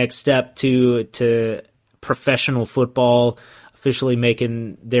taking that next step to professional football, officially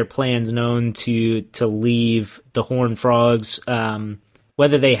making their plans known to leave the Horned Frogs,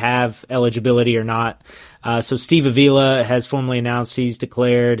 whether they have eligibility or not. So Steve Avila has formally announced he's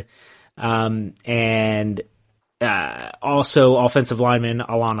declared, and also offensive lineman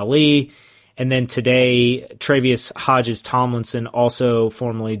Alana Lee. And then today, Travius Hodges Tomlinson also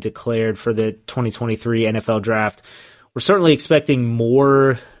formally declared for the 2023 NFL Draft. We're certainly expecting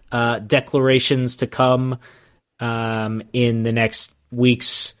more declarations to come in the next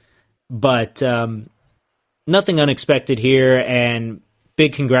weeks, but nothing unexpected here, and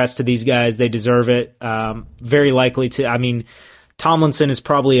big congrats to these guys. They deserve it. Very likely to, I mean, Tomlinson is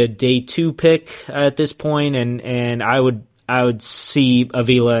probably a day 2 pick at this point, and I would see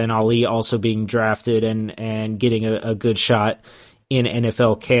Avila and Ali also being drafted and getting a good shot in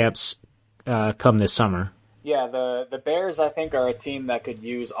NFL camps come this summer. Yeah, the Bears, I think, are a team that could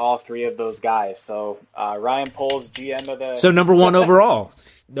use all three of those guys. So Ryan Poles, GM of the... So number one overall.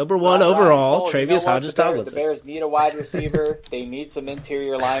 Travius Hodges Tomlinson. The Bears need a wide receiver. They need some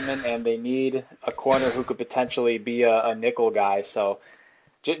interior linemen, and they need a corner who could potentially be a nickel guy. So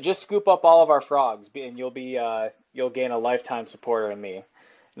just scoop up all of our Frogs, and you'll gain a lifetime supporter in me.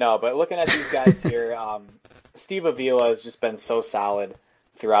 No, but looking at these guys here, Steve Avila has just been so solid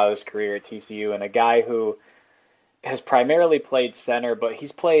throughout his career at TCU, and a guy who has primarily played center, but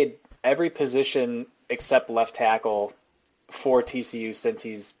he's played every position except left tackle for TCU since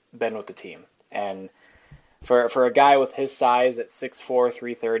he's been with the team. And for a guy with his size at 6'4",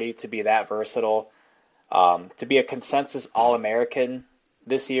 330 to be that versatile, to be a consensus All-American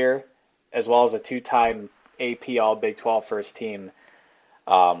this year, as well as a 2-time AP All Big 12 first team.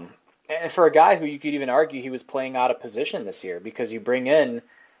 And for a guy who you could even argue he was playing out of position this year, because you bring in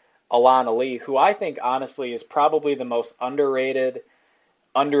Alana Lee, who I think honestly is probably the most underrated,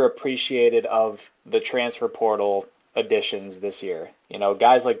 underappreciated of the transfer portal additions this year. You know,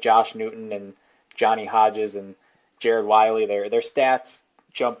 guys like Josh Newton and Johnny Hodges and Jared Wiley, their stats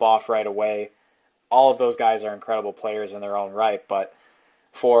jump off right away. All of those guys are incredible players in their own right, but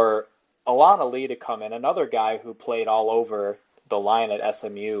for Alana Lee to come in, another guy who played all over the line at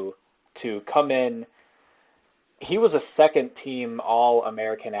SMU, to come in. He was a second team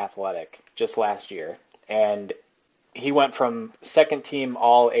All-American Athletic just last year, and he went from second team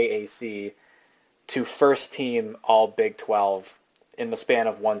All-AAC to first team All-Big 12 in the span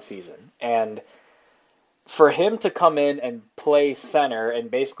of one season. And for him to come in and play center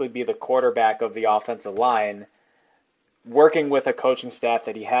and basically be the quarterback of the offensive line, working with a coaching staff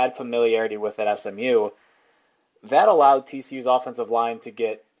that he had familiarity with at SMU, that allowed TCU's offensive line to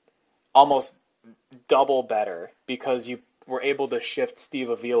get almost double better because you were able to shift Steve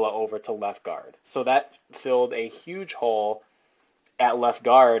Avila over to left guard. So that filled a huge hole at left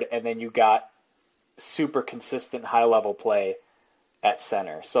guard, and then you got super consistent high-level play at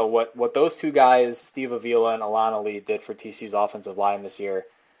center. So what those two guys, Steve Avila and Alana Lee, did for TCU's offensive line this year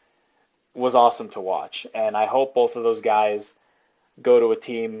was awesome to watch. And I hope both of those guys go to a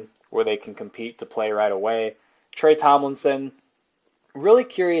team where they can compete to play right away. Trey Tomlinson, really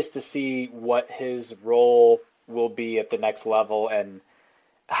curious to see what his role will be at the next level and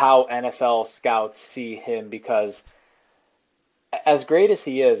how NFL scouts see him, because as great as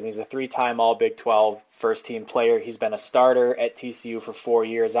he is, and he's a three-time All-Big 12 first-team player, he's been a starter at TCU for 4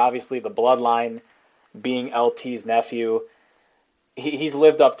 years. Obviously, the bloodline, being LT's nephew, he's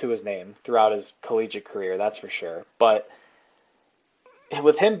lived up to his name throughout his collegiate career, that's for sure. But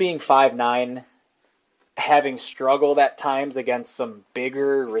with him being 5'9", having struggled at times against some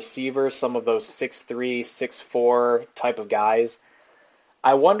bigger receivers, some of those 6'3", 6'4" type of guys,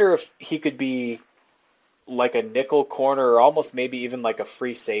 I wonder if he could be like a nickel corner or almost maybe even like a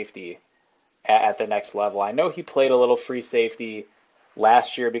free safety at the next level. I know he played a little free safety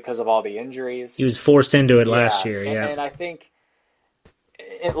last year because of all the injuries. He was forced into it last year, yeah. And I think,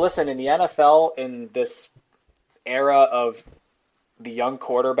 listen, in the NFL, in this era of the young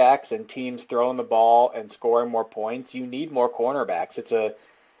quarterbacks and teams throwing the ball and scoring more points, you need more cornerbacks.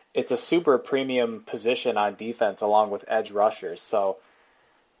 It's a super premium position on defense along with edge rushers. So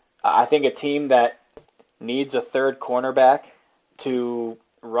I think a team that needs a third cornerback to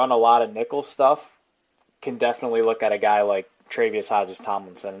run a lot of nickel stuff can definitely look at a guy like Travius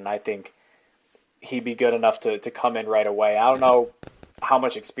Hodges-Tomlinson, and I think he'd be good enough to come in right away. I don't know how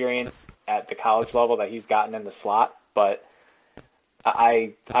much experience at the college level that he's gotten in the slot, but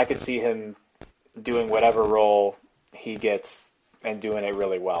I could see him doing whatever role he gets and doing it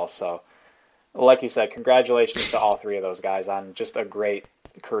really well. So, like you said, congratulations to all three of those guys on just a great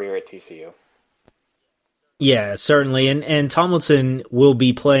career at TCU. Yeah, certainly. And Tomlinson will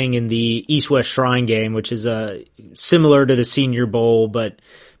be playing in the East-West Shrine game, which is similar to the Senior Bowl, but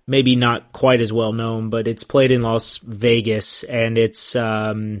maybe not quite as well known. But it's played in Las Vegas, and it's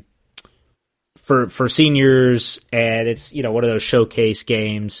for seniors, and it's one of those showcase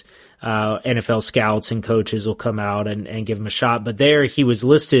games. NFL scouts and coaches will come out and give him a shot. But there he was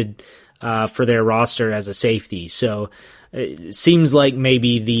listed for their roster as a safety. So it seems like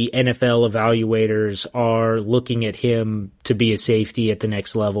maybe the NFL evaluators are looking at him to be a safety at the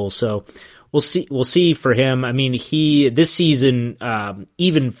next level. So we'll see for him. I mean, this season,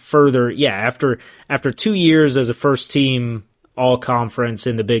 even further, after 2 years as a first team all conference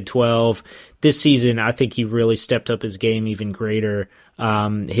in the Big 12, this season, I think he really stepped up his game even greater.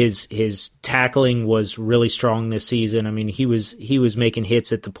 His tackling was really strong this season. I mean, he was making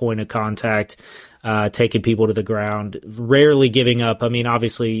hits at the point of contact, taking people to the ground, rarely giving up. I mean,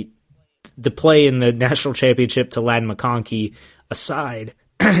 obviously, the play in the national championship to Ladd McConkey aside,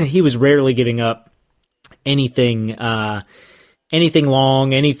 he was rarely giving up anything long,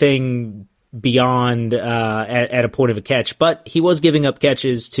 anything beyond at a point of a catch. But he was giving up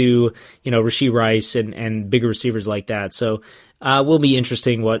catches to Rashee Rice and bigger receivers like that. So will be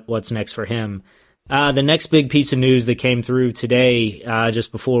interesting what's next for him. The next big piece of news that came through today,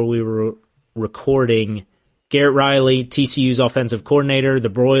 just before we were recording, Garrett Riley, TCU's offensive coordinator, the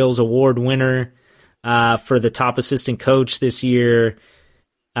Broyles Award winner for the top assistant coach this year,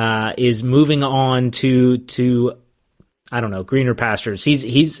 is moving on to I don't know, greener pastures.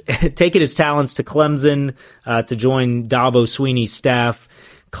 He's taken his talents to Clemson to join Dabo Swinney's staff.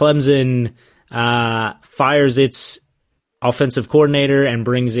 Clemson fires its offensive coordinator and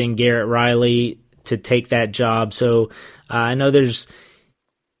brings in Garrett Riley to take that job. So I know it's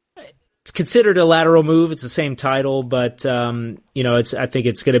considered a lateral move. It's the same title, but I think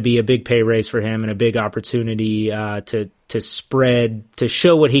it's going to be a big pay raise for him and a big opportunity to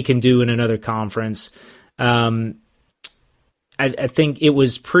show what he can do in another conference. I think it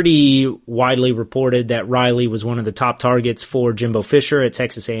was pretty widely reported that Riley was one of the top targets for Jimbo Fisher at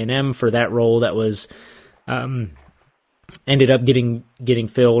Texas A&M for that role that was ended up getting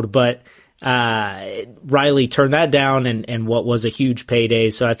filled, but Riley turned that down and what was a huge payday.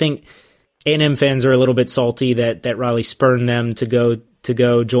 So I think A&M fans are a little bit salty that Riley spurned them to go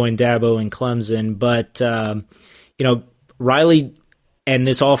join Dabo and Clemson. But Riley and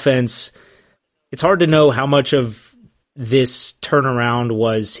this offense, it's hard to know how much of this turnaround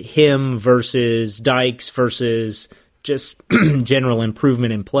was him versus Dykes versus just general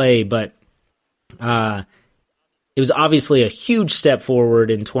improvement in play, but it was obviously a huge step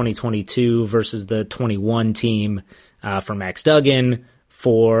forward in 2022 versus the 21 team for Max Duggan,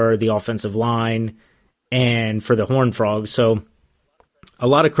 for the offensive line, and for the Horned Frogs. So a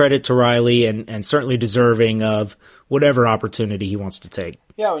lot of credit to Riley and certainly deserving of whatever opportunity he wants to take.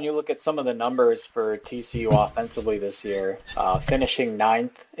 Yeah, when you look at some of the numbers for TCU offensively this year, finishing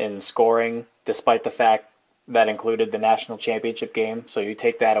 9th in scoring, despite the fact that included the national championship game. So you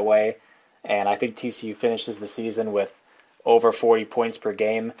take that away, and I think TCU finishes the season with over 40 points per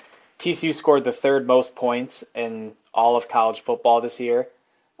game. TCU scored the 3rd most points in all of college football this year.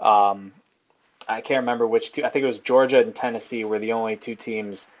 I can't remember which two. I think it was Georgia and Tennessee were the only 2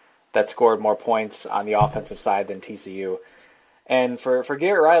 teams that scored more points on the offensive side than TCU. And for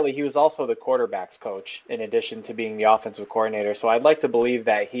Garrett Riley, he was also the quarterback's coach in addition to being the offensive coordinator. So I'd like to believe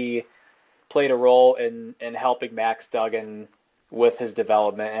that he played a role in helping Max Duggan with his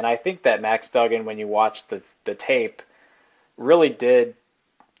development. And I think that Max Duggan, when you watch the tape, really did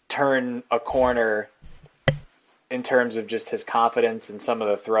turn a corner in terms of just his confidence and some of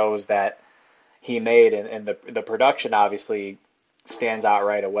the throws that he made. And the production obviously stands out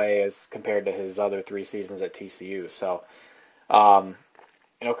right away as compared to his other 3 seasons at TCU. So,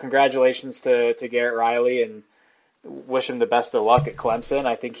 congratulations to Garrett Riley, and wish him the best of luck at Clemson.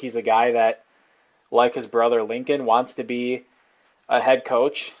 I think he's a guy that, like his brother Lincoln, wants to be a head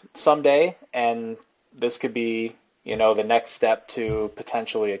coach someday, and this could be, the next step to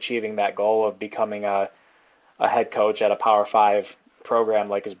potentially achieving that goal of becoming a head coach at a Power 5 program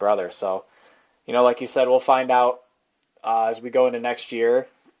like his brother. So, like you said, we'll find out as we go into next year,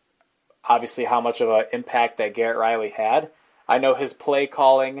 obviously how much of an impact that Garrett Riley had. I know his play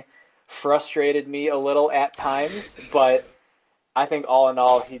calling frustrated me a little at times, but I think all in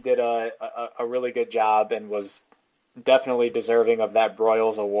all, he did a really good job and was definitely deserving of that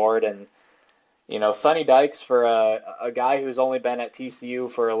Broyles Award. And, Sonny Dykes, for a guy who's only been at TCU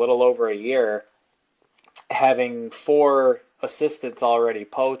for a little over a year, having 4 assistants already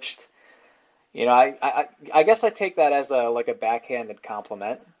poached, I guess I take that as a backhanded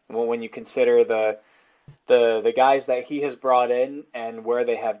compliment when you consider the guys that he has brought in and where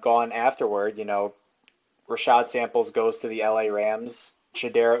they have gone afterward. Rashad Samples goes to the LA Rams.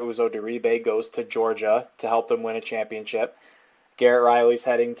 Chidera Uzo-Diribe goes to Georgia to help them win a championship. Garrett Riley's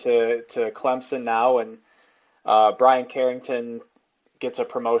heading to Clemson now, and Brian Carrington gets a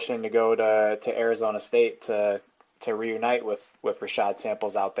promotion to go to Arizona State to reunite with Rashad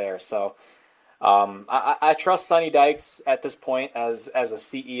Samples out there. So I trust Sonny Dykes at this point as a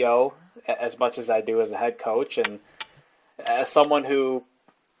CEO as much as I do as a head coach, and as someone who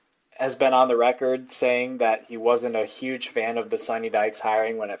has been on the record saying that he wasn't a huge fan of the Sonny Dykes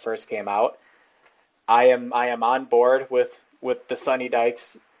hiring when it first came out. I am on board with the Sonny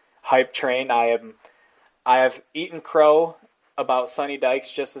Dykes hype train. I have eaten crow about Sonny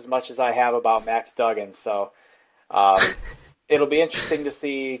Dykes just as much as I have about Max Duggan. So it'll be interesting to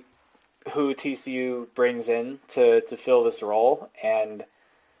see who TCU brings in to fill this role, and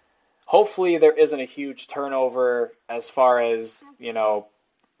hopefully there isn't a huge turnover as far as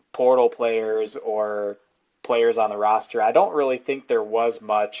portal players or players on the roster. I don't really think there was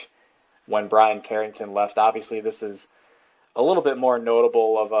much when Brian Carrington left. Obviously, this is a little bit more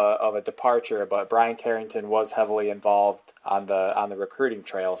notable of a departure, but Brian Carrington was heavily involved on the recruiting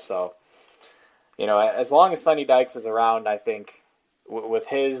trail. So, as long as Sonny Dykes is around, I think with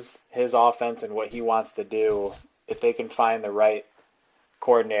his offense and what he wants to do, if they can find the right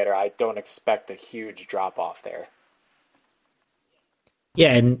coordinator, I don't expect a huge drop off there.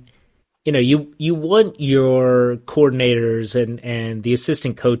 Yeah, and you want your coordinators and the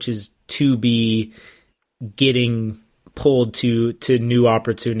assistant coaches to be getting pulled to new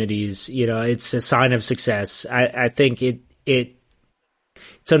opportunities. It's a sign of success. I think it's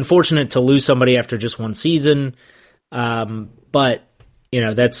unfortunate to lose somebody after just one season, but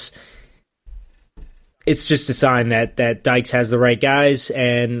it's just a sign that Dykes has the right guys,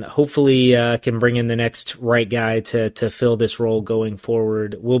 and hopefully can bring in the next right guy to fill this role going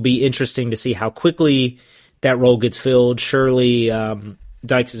forward. Will be interesting to see how quickly that role gets filled. Surely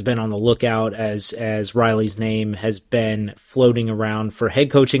Dykes has been on the lookout as Riley's name has been floating around for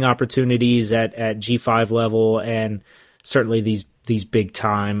head coaching opportunities at G5 level, and certainly these big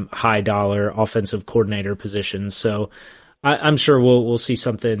time, high dollar offensive coordinator positions. So I'm sure we'll see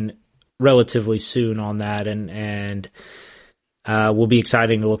something relatively soon on that, and will be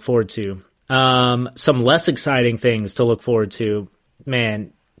exciting to look forward to. Some less exciting things to look forward to.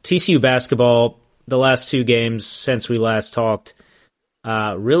 Man, TCU basketball, the last 2 games since we last talked,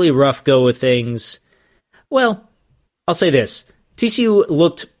 really rough go with things. Well, I'll say this. TCU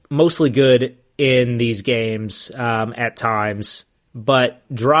looked mostly good in these games at times, but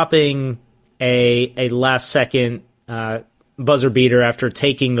dropping a last-second buzzer beater after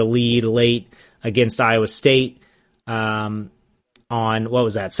taking the lead late against Iowa State on, what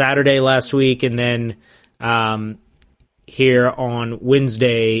was that, Saturday last week, and then here on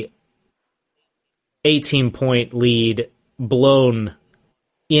Wednesday, 18-point lead blown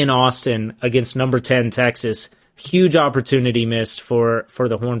in Austin against number 10 Texas. Huge opportunity missed for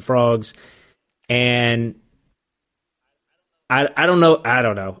the Horned Frogs. And I don't know.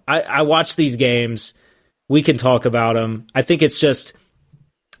 I watch these games. We can talk about them. I think it's just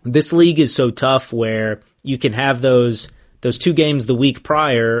this league is so tough where you can have those 2 games the week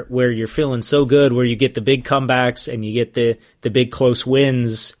prior where you're feeling so good, where you get the big comebacks and you get the big close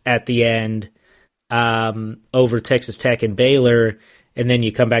wins at the end over Texas Tech and Baylor, and then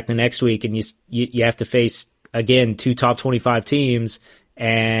you come back the next week and you have to face again 2 top 25 teams,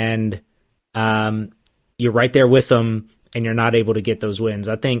 and you're right there with them, and you're not able to get those wins.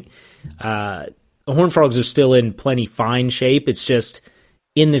 I think the Horned Frogs are still in plenty fine shape. It's just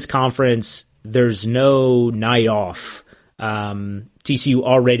in this conference, there's no night off. TCU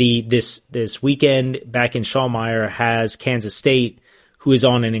already this weekend back in Shawmire has Kansas State, who is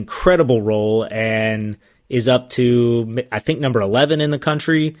on an incredible roll and is up to, I think, number 11 in the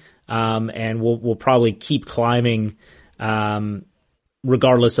country, and will probably keep climbing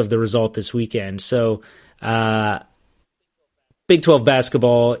regardless of the result this weekend. So Big 12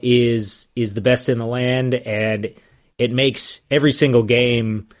 basketball is the best in the land, and it makes every single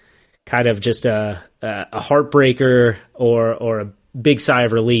game kind of just a heartbreaker or a big sigh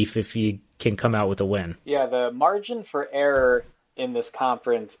of relief if you can come out with a win. Yeah, the margin for error in this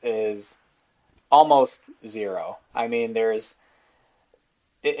conference is almost zero. I mean,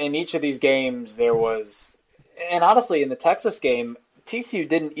 in each of these games there was, and honestly in the Texas game, TCU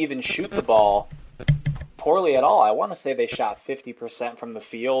didn't even shoot the ball poorly at all. I want to say they shot 50% from the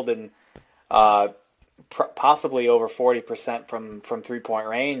field and possibly over 40% from 3-point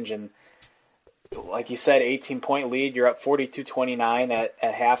range. And like you said, 18-point lead, you're up 42-29 at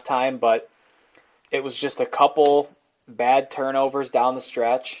halftime, but it was just a couple bad turnovers down the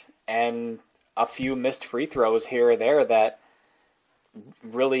stretch and a few missed free throws here or there that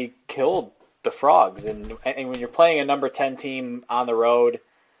really killed the Frogs. And when you're playing a number 10 team on the road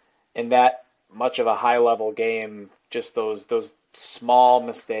in that much of a high-level game, just those small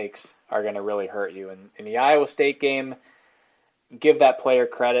mistakes are going to really hurt you. And in the Iowa State game, give that player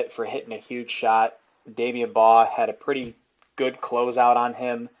credit for hitting a huge shot. Damian Baugh had a pretty good closeout on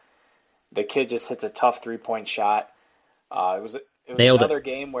him. The kid just hits a tough 3-point shot. It was another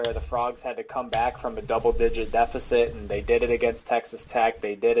game where the Frogs had to come back from a double-digit deficit, and they did it against Texas Tech.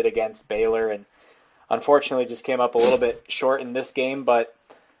 They did it against Baylor, and unfortunately just came up a little bit short in this game. But,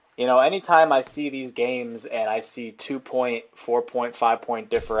 you know, anytime I see these games and I see 2-point, 4-point, 5-point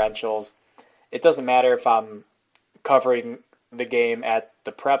differentials, it doesn't matter if I'm covering the game at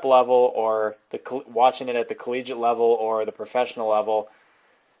the prep level or watching it at the collegiate level or the professional level.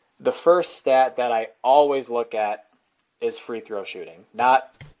 The first stat that I always look at is free throw shooting,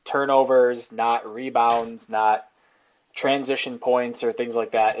 not turnovers, not rebounds, not transition points or things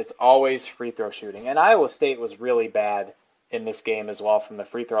like that. It's always free throw shooting. And Iowa State was really bad in this game as well from the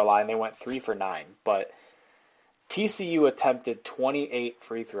free throw line. They went 3 for 9, but TCU attempted 28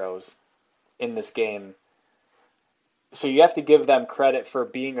 free throws in this game. So you have to give them credit for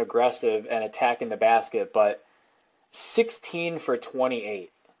being aggressive and attacking the basket, but 16 for 28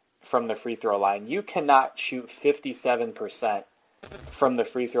 from the free throw line. You cannot shoot 57% from the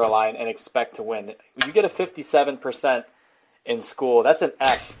free throw line and expect to win. When you get a 57% in school, that's an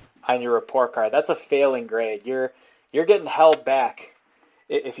F on your report card. That's a failing grade. You're getting held back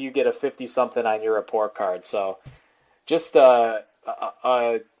if you get a 50-something on your report card. So just a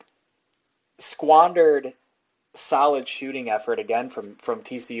squandered solid shooting effort again from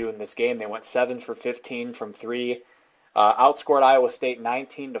TCU in this game. They went 7 for 15 from 3. Outscored Iowa State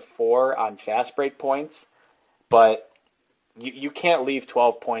 19-4 on fast break points, but you can't leave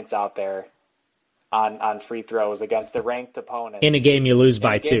 12 points out there on free throws against a ranked opponent. In a game you lose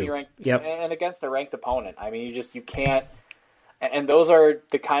by 2. Yep. And against a ranked opponent. I mean, you can't. And those are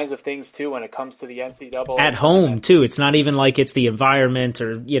the kinds of things too when it comes to the NCAA at home too. It's not even like it's the environment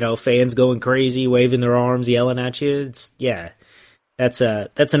or fans going crazy, waving their arms, yelling at you. That's an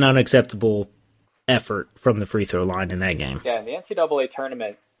unacceptable effort from the free throw line in that game. Yeah, in the NCAA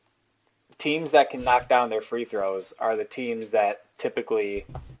tournament, teams that can knock down their free throws are the teams that typically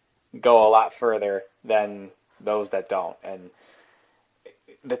go a lot further than those that don't. And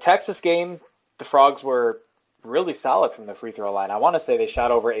the Texas game, the Frogs were really solid from the free throw line. I want to say they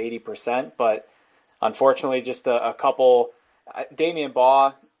shot over 80%, but unfortunately just a couple. Damian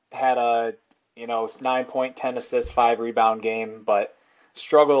Baugh had a 9-point, 10 assists, 5 rebound game, but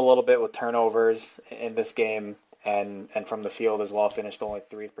struggled a little bit with turnovers in this game, and from the field as well, finished only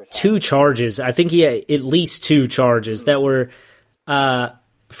 3%. 2 charges. I think he had at least 2 charges that were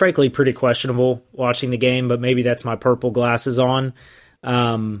frankly pretty questionable watching the game, but maybe that's my purple glasses on.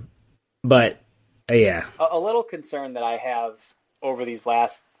 But yeah. A little concern that I have over these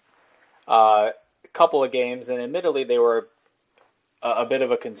last couple of games, and admittedly they were a bit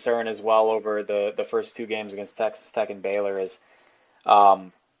of a concern as well over the first 2 games against Texas Tech and Baylor, is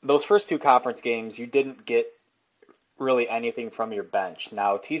those first 2 conference games, you didn't get really anything from your bench.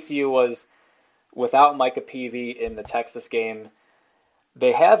 Now, TCU was without Micah Peavy in the Texas game.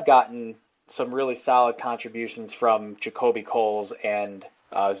 They have gotten some really solid contributions from Jacoby Coles and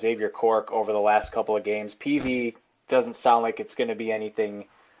Xavier Cork over the last couple of games. Peavy doesn't sound like it's going to be anything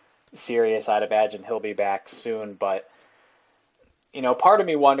serious. I'd imagine he'll be back soon. But, part of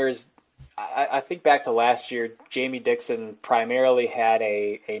me wonders, I think back to last year, Jamie Dixon primarily had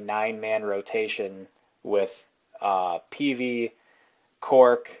a 9-man rotation with Peavy,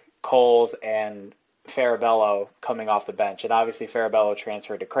 Cork, Coles, and Farabello coming off the bench. And obviously Farabello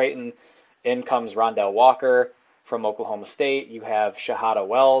transferred to Creighton. In comes Rondell Walker from Oklahoma State. You have Shahada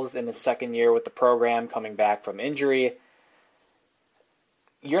Wells in his second year with the program coming back from injury.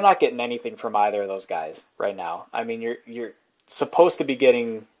 You're not getting anything from either of those guys right now. I mean, you're supposed to be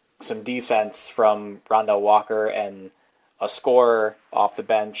getting some defense from Rondell Walker and a scorer off the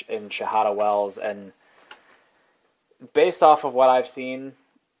bench in Shahada Wells. And based off of what I've seen,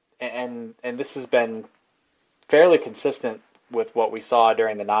 and this has been fairly consistent with what we saw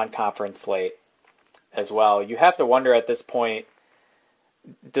during the non-conference slate as well, you have to wonder at this point,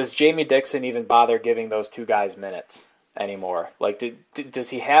 does Jamie Dixon even bother giving those 2 guys minutes anymore? Like, does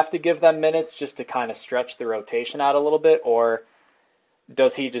he have to give them minutes just to kind of stretch the rotation out a little bit, or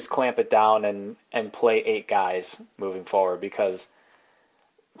does he just clamp it down and play 8 guys moving forward? Because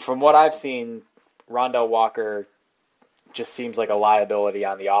from what I've seen, Rondell Walker just seems like a liability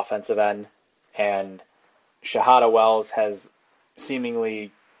on the offensive end, and Shahada Wells has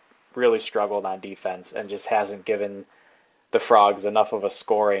seemingly really struggled on defense and just hasn't given the Frogs enough of a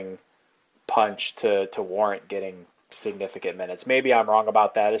scoring punch to warrant getting significant minutes. Maybe I'm wrong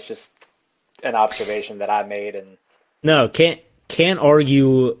about that. It's just an observation that I made. And no, can't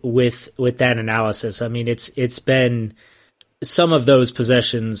argue with that analysis. I mean, it's been some of those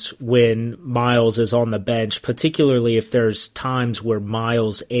possessions when Miles is on the bench, particularly if there's times where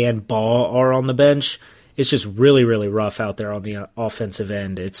Miles and Ball are on the bench. It's just really, really rough out there on the offensive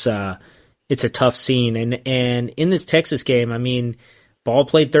end. It's a tough scene. And in this Texas game, I mean, Ball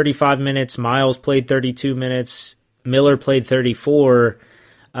played 35 minutes, Miles played 32 minutes, Miller played 34.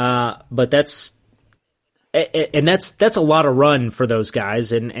 But that's a lot of run for those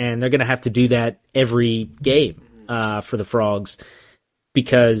guys, and they're going to have to do that every game for the Frogs,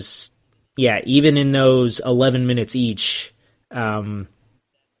 because even in those 11 minutes each,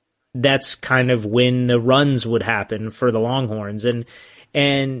 that's kind of when the runs would happen for the Longhorns. And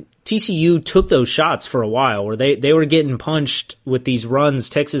TCU took those shots for a while where they were getting punched with these runs.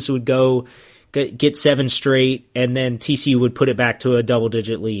 Texas would go get 7 straight, and then TCU would put it back to a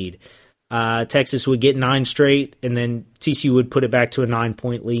double-digit lead. Texas would get 9 straight, and then TCU would put it back to a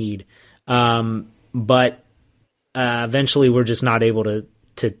 9-point lead. But eventually we're just not able to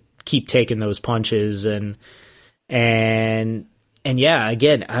keep taking those punches. And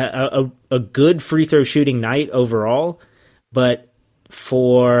again, a good free throw shooting night overall, but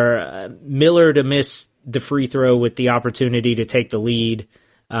for Miller to miss the free throw with the opportunity to take the lead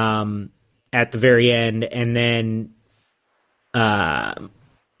at the very end, and then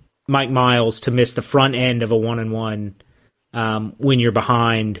Mike Miles to miss the front end of a 1-and-1 when you're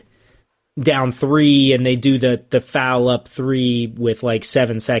behind down 3, and they do the foul up 3 with like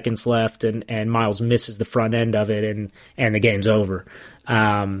 7 seconds left, and Miles misses the front end of it, and the game's over.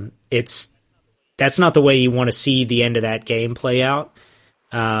 That's not the way you want to see the end of that game play out.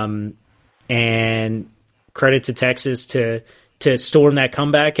 And credit to Texas to storm that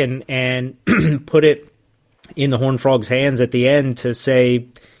comeback and put it in the Horned Frogs' hands at the end to say,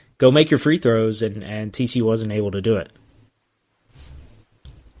 go make your free throws, and TCU wasn't able to do it.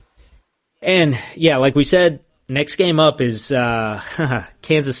 And, yeah, like we said, next game up is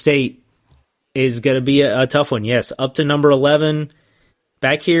Kansas State is going to be a tough one. Yes, up to number 11,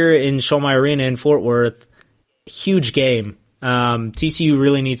 back here in Schulmeyer Arena in Fort Worth. Huge game. TCU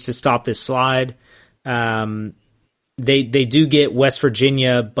really needs to stop this slide. They do get West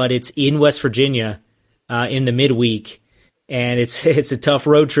Virginia, but it's in West Virginia in the midweek, and it's a tough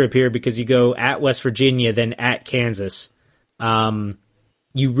road trip here because you go at West Virginia, then at Kansas.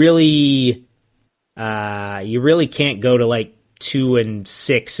 You really can't go to like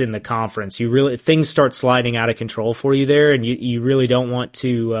 2-6 in the conference. Things start sliding out of control for you there, and you really don't want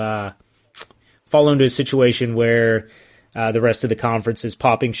to fall into a situation where the rest of the conference is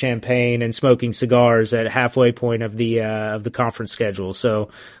popping champagne and smoking cigars at halfway point of the conference schedule. So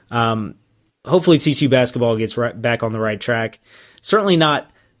hopefully TCU basketball gets back on the right track. Certainly not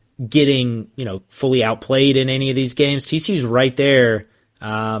getting fully outplayed in any of these games. TCU's right there,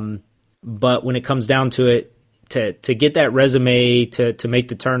 but when it comes down to it, to get that resume to make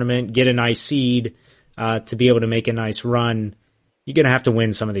the tournament, get a nice seed, to be able to make a nice run, you're going to have to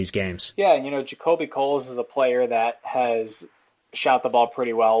win some of these games. Yeah, and Jacoby Coles is a player that has shot the ball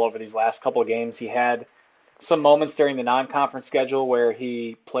pretty well over these last couple of games. He had some moments during the non-conference schedule where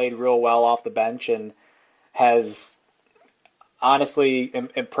he played real well off the bench and has honestly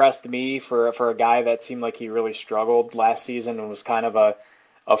impressed me for a guy that seemed like he really struggled last season and was kind of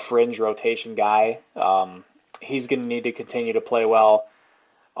a fringe rotation guy. He's going to need to continue to play well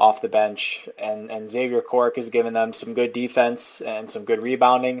off the bench, and Xavier Cork has given them some good defense and some good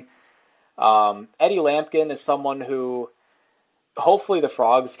rebounding. Eddie Lampkin is someone who hopefully the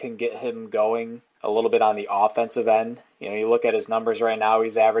Frogs can get him going a little bit on the offensive end. You look at his numbers right now,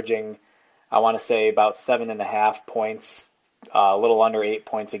 he's averaging, I want to say, about 7.5 points, a little under 8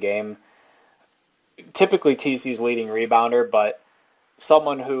 points a game. Typically TCU's leading rebounder, but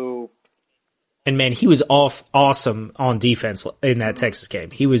someone who... And, man, he was awesome on defense in that Texas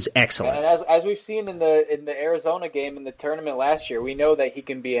game. He was excellent. And as we've seen in the Arizona game in the tournament last year, we know that he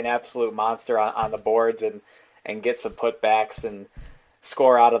can be an absolute monster on the boards and get some putbacks and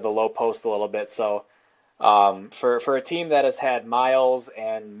score out of the low post a little bit. So for a team that has had Miles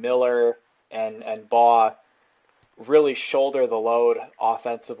and Miller and Baugh really shoulder the load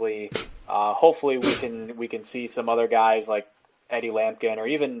offensively, hopefully we can see some other guys like Eddie Lampkin or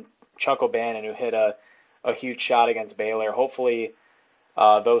even Chuck O'Bannon, who hit a huge shot against Baylor. Hopefully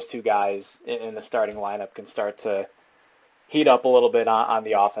those two guys in the starting lineup can start to heat up a little bit on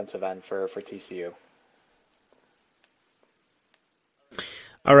the offensive end for TCU.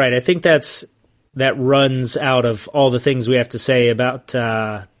 All right, I think that runs out of all the things we have to say about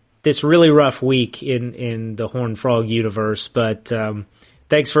this really rough week in the Horned Frog universe. But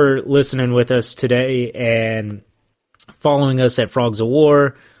thanks for listening with us today and following us at Frogs of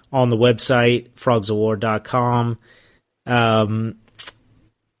War on the website, frogsofwar.com.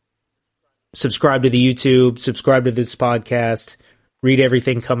 Subscribe to the YouTube, subscribe to this podcast, read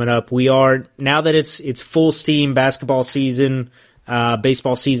everything coming up. We are, now that it's full steam basketball season,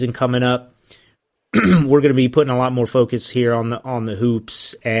 baseball season coming up, we're going to be putting a lot more focus here on the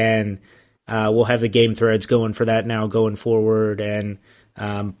hoops, and we'll have the game threads going for that now going forward, and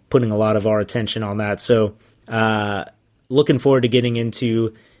putting a lot of our attention on that. So looking forward to getting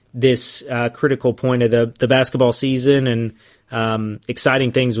into this critical point of the basketball season and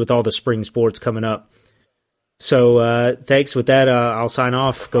exciting things with all the spring sports coming up. So thanks. With that, I'll sign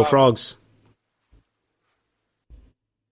off. Go Frogs.